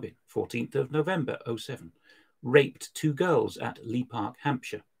 Peter Tobin, 14th of November 07. Raped 2 girls at Lee Park,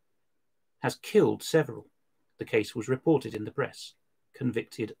 Hampshire. Has killed several. The case was reported in the press.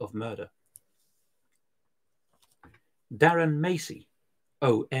 Convicted of murder. Darren Macy,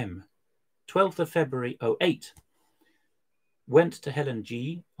 OM, 12th of February 08. Went to Helen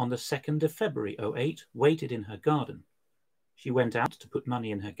G on the 2nd of February 08, waited in her garden. She went out to put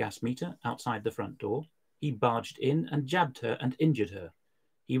money in her gas meter outside the front door. He barged in and jabbed her and injured her.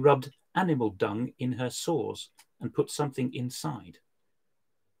 He rubbed animal dung in her sores and put something inside.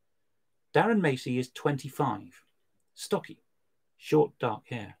 Darren Macy is 25, stocky, short dark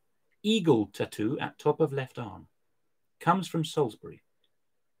hair, eagle tattoo at top of left arm. Comes from Salisbury.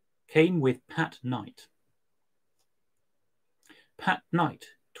 Came with Pat Knight. Pat Knight,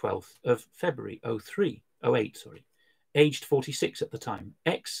 12th of February 08, aged 46 at the time,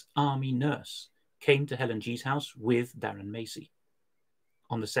 ex-army nurse, came to Helen G's house with Darren Macy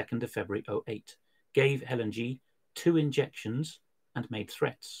on the 2nd of February 08, gave Helen G 2 injections and made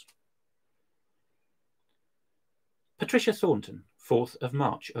threats. Patricia Thornton, 4th of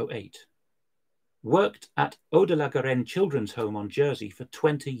March 08, worked at Eau-de-la-Garenne Children's Home on Jersey for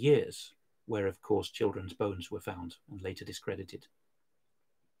 20 years, where, of course, children's bones were found and later discredited.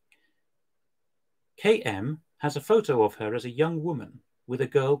 KM has a photo of her as a young woman with a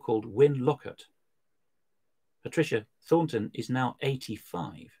girl called Wynne Lockhart. Patricia Thornton is now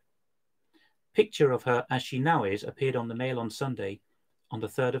 85. Picture of her as she now is appeared on the Mail on Sunday on the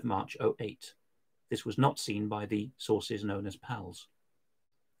 3rd of March 08. This was not seen by the sources known as pals.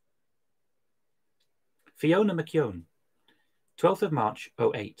 Fiona McKeown, 12th of March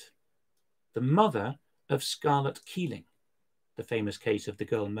 08. The mother of Scarlett Keeling, the famous case of the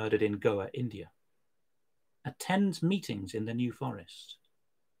girl murdered in Goa, India. Attends meetings in the New Forest.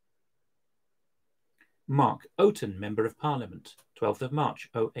 Mark Oaten, Member of Parliament, 12th of March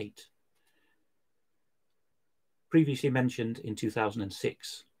 08. Previously mentioned in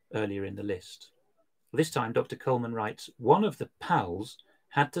 2006, earlier in the list. This time, Dr. Coleman writes, one of the pals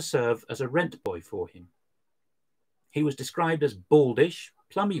had to serve as a rent boy for him. He was described as baldish,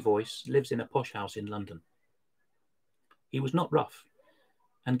 plummy voice, lives in a posh house in London. He was not rough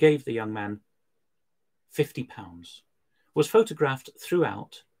and gave the young man £50. Was photographed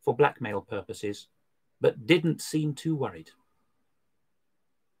throughout for blackmail purposes, but didn't seem too worried.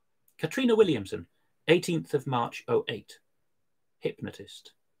 Katrina Williamson, 18th of March 08.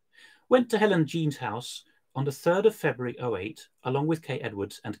 Hypnotist. Went to Helen Jean's house on the 3rd of February 08, along with Kay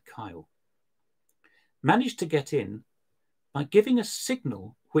Edwards and Kyle. Managed to get in by giving a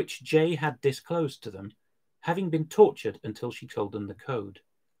signal which Jay had disclosed to them, having been tortured until she told them the code.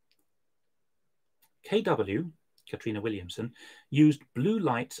 KW, Katrina Williamson, used blue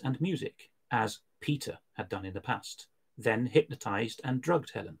lights and music, as Peter had done in the past, then hypnotized and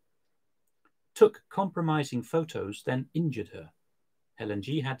drugged Helen. Took compromising photos, then injured her. Helen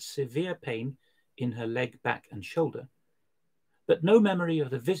G. had severe pain in her leg, back, and shoulder, but no memory of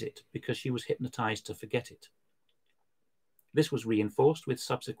the visit because she was hypnotized to forget it. This was reinforced with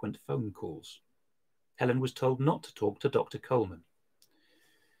subsequent phone calls. Helen was told not to talk to Dr. Coleman.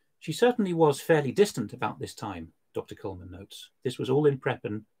 She certainly was fairly distant about this time, Dr. Coleman notes. This was all in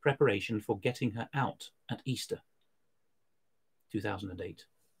preparation for getting her out at Easter, 2008.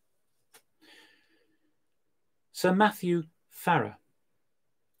 Sir Matthew Farrer,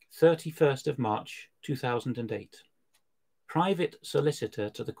 31st of March, 2008. Private solicitor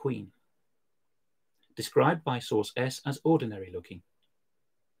to the Queen. Described by source S as ordinary looking.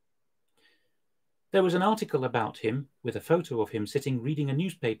 There was an article about him with a photo of him sitting reading a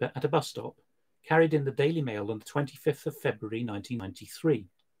newspaper at a bus stop, carried in the Daily Mail on the 25th of February 1993.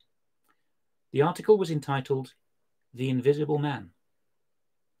 The article was entitled The Invisible Man.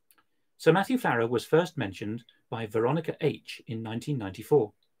 Sir Matthew Farrer was first mentioned by Veronica H. in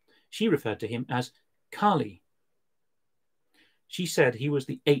 1994. She referred to him as Kali. She said he was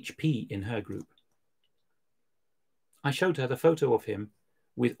the HP in her group. I showed her the photo of him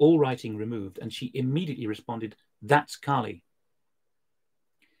with all writing removed, and she immediately responded, "That's Kali."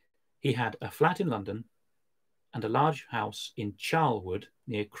 He had a flat in London and a large house in Charlwood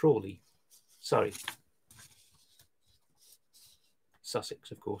near Crawley. Sussex,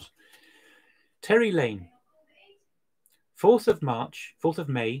 of course. Terry Lane, 4th of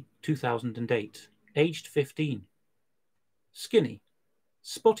May, 2008, aged 15. Skinny,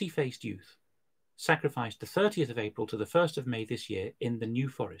 spotty-faced youth. Sacrificed the 30th of April to the 1st of May this year in the New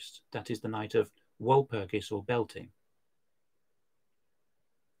Forest. That is the night of Walpurgis or Belting.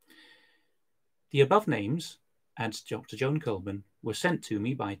 The above names, adds Dr. Joan Coleman, were sent to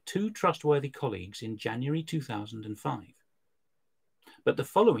me by 2 trustworthy colleagues in January 2005. But the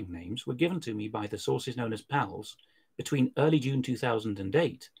following names were given to me by the sources known as pals between early June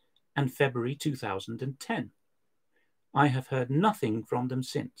 2008 and February 2010. I have heard nothing from them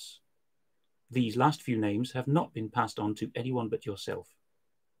since. These last few names have not been passed on to anyone but yourself.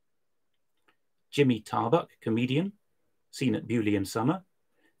 Jimmy Tarbuck, comedian, seen at Bewley in summer.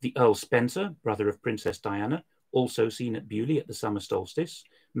 The Earl Spencer, brother of Princess Diana, also seen at Bewley at the summer solstice,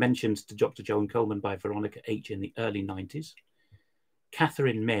 mentioned to Dr. Joan Coleman by Veronica H. in the early 90s.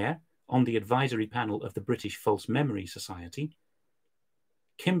 Catherine Mayer, on the advisory panel of the British False Memory Society.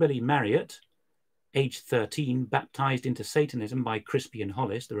 Kimberly Marriott, aged 13, baptized into Satanism by Crispian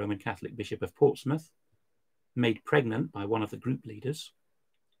Hollis, the Roman Catholic Bishop of Portsmouth, made pregnant by one of the group leaders.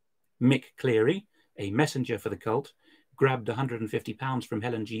 Mick Cleary, a messenger for the cult, grabbed £150 from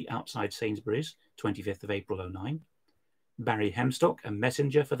Helen G. outside Sainsbury's, 25th of April 2009. Barry Hemstock, a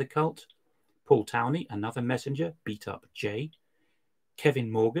messenger for the cult. Paul Towney, another messenger, beat up J.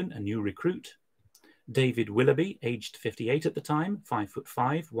 Kevin Morgan, a new recruit. David Willoughby, aged 58 at the time,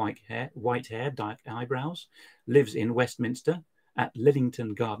 5'5", white hair, dark eyebrows, lives in Westminster at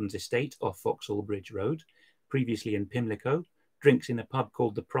Lillington Gardens Estate off Vauxhall Bridge Road, previously in Pimlico, drinks in a pub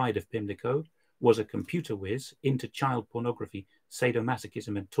called the Pride of Pimlico, was a computer whiz, into child pornography,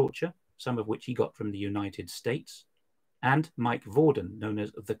 sadomasochism and torture, some of which he got from the United States. And Mike Vorden, known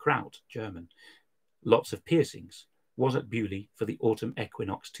as The Kraut, German, lots of piercings, was at Bewley for the autumn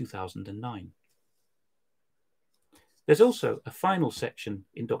equinox 2009. There's also a final section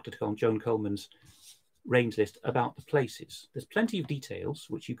in Dr. Joan Coleman's range list about the places. There's plenty of details,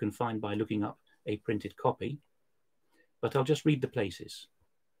 which you can find by looking up a printed copy, but I'll just read the places.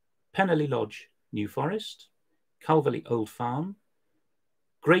 Pennerley Lodge, New Forest. Culverley Old Farm.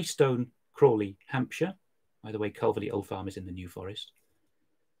 Greystone, Crawley, Hampshire. By the way, Culverley Old Farm is in the New Forest.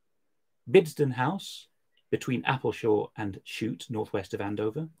 Bidston House, between Appleshaw and Chute, northwest of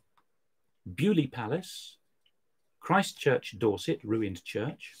Andover. Bewley Palace. Christchurch, Dorset, ruined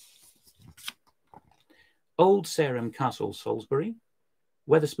church. Old Sarum Castle, Salisbury.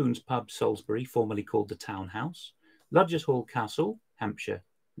 Wetherspoons Pub, Salisbury, formerly called the Town House. Ludgers Hall Castle, Hampshire,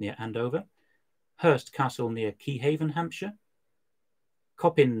 near Andover. Hurst Castle, near Keyhaven, Hampshire.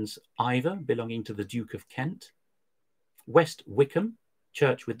 Coppins Ivor, belonging to the Duke of Kent. West Wickham,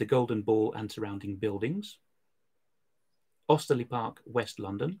 church with the Golden Ball and surrounding buildings. Osterley Park, West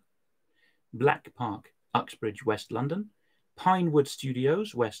London. Black Park, Uxbridge, West London. Pinewood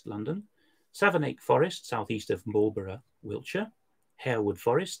Studios, West London. Savernake Forest, southeast of Marlborough, Wiltshire. Harewood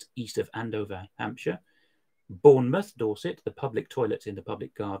Forest, east of Andover, Hampshire. Bournemouth, Dorset, the public toilets in the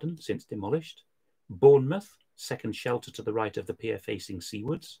public garden, since demolished. Bournemouth, second shelter to the right of the pier facing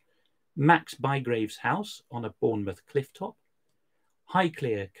seawards. Max Bygrave's house on a Bournemouth cliff top.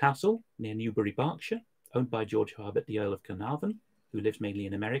 Highclere Castle, near Newbury, Berkshire, owned by George Harbert, the Earl of Carnarvon, who lives mainly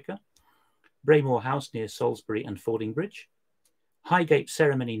in America. Braymore House, near Salisbury and Fordingbridge. Highgate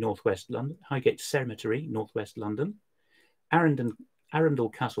Ceremony, Northwest London. Highgate Cemetery, Northwest London. Arundel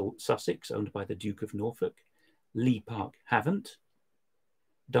Castle, Sussex, owned by the Duke of Norfolk. Lee Park, Havant.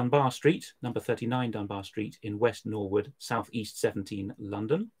 Dunbar Street, number 39 Dunbar Street in West Norwood, South East 17,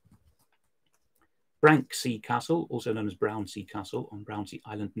 London. Branksea Castle, also known as Brownsea Castle, on Brownsea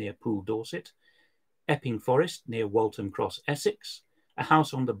Island near Poole, Dorset. Epping Forest, near Waltham Cross, Essex. A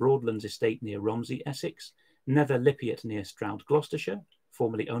house on the Broadlands estate near Romsey, Essex. Nether Lippiat near Stroud, Gloucestershire,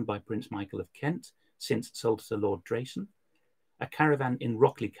 formerly owned by Prince Michael of Kent, since sold to Lord Drayson. A caravan in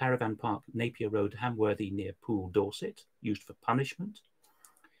Rockley Caravan Park, Napier Road, Hamworthy near Poole, Dorset, used for punishment.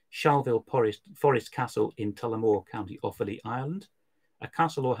 Charleville Forest Castle in Tullamore, County Offaly, Ireland. A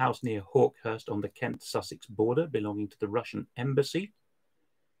castle or house near Hawkhurst on the Kent-Sussex border belonging to the Russian Embassy.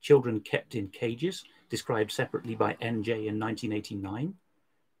 Children kept in cages, described separately by NJ in 1989.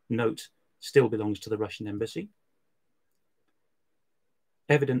 Note, still belongs to the Russian Embassy.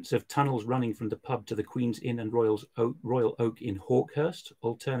 Evidence of tunnels running from the pub to the Queen's Inn and Royal Oak in Hawkhurst,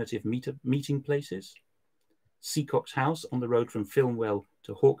 alternative meeting places. Seacock's House on the road from Filmwell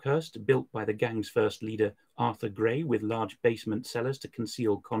to Hawkhurst, built by the gang's first leader, Arthur Gray, with large basement cellars to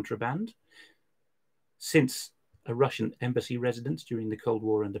conceal contraband. Since a Russian embassy residence during the Cold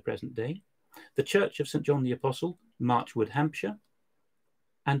War and the present day. The Church of St. John the Apostle, Marchwood, Hampshire.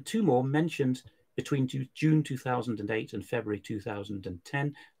 And two more mentioned between June 2008 and February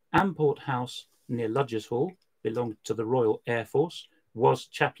 2010. Amport House near Ludgers Hall, belonged to the Royal Air Force, was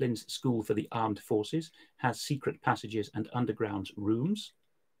Chaplain's School for the Armed Forces, has secret passages and underground rooms.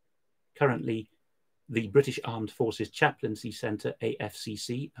 Currently, the British Armed Forces Chaplaincy Centre,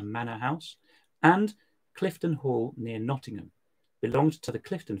 AFCC, a manor house, and Clifton Hall near Nottingham, belonged to the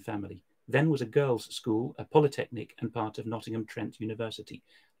Clifton family, then was a girls' school, a polytechnic, and part of Nottingham Trent University.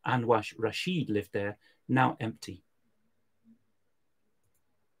 Anwash Rashid lived there, now empty.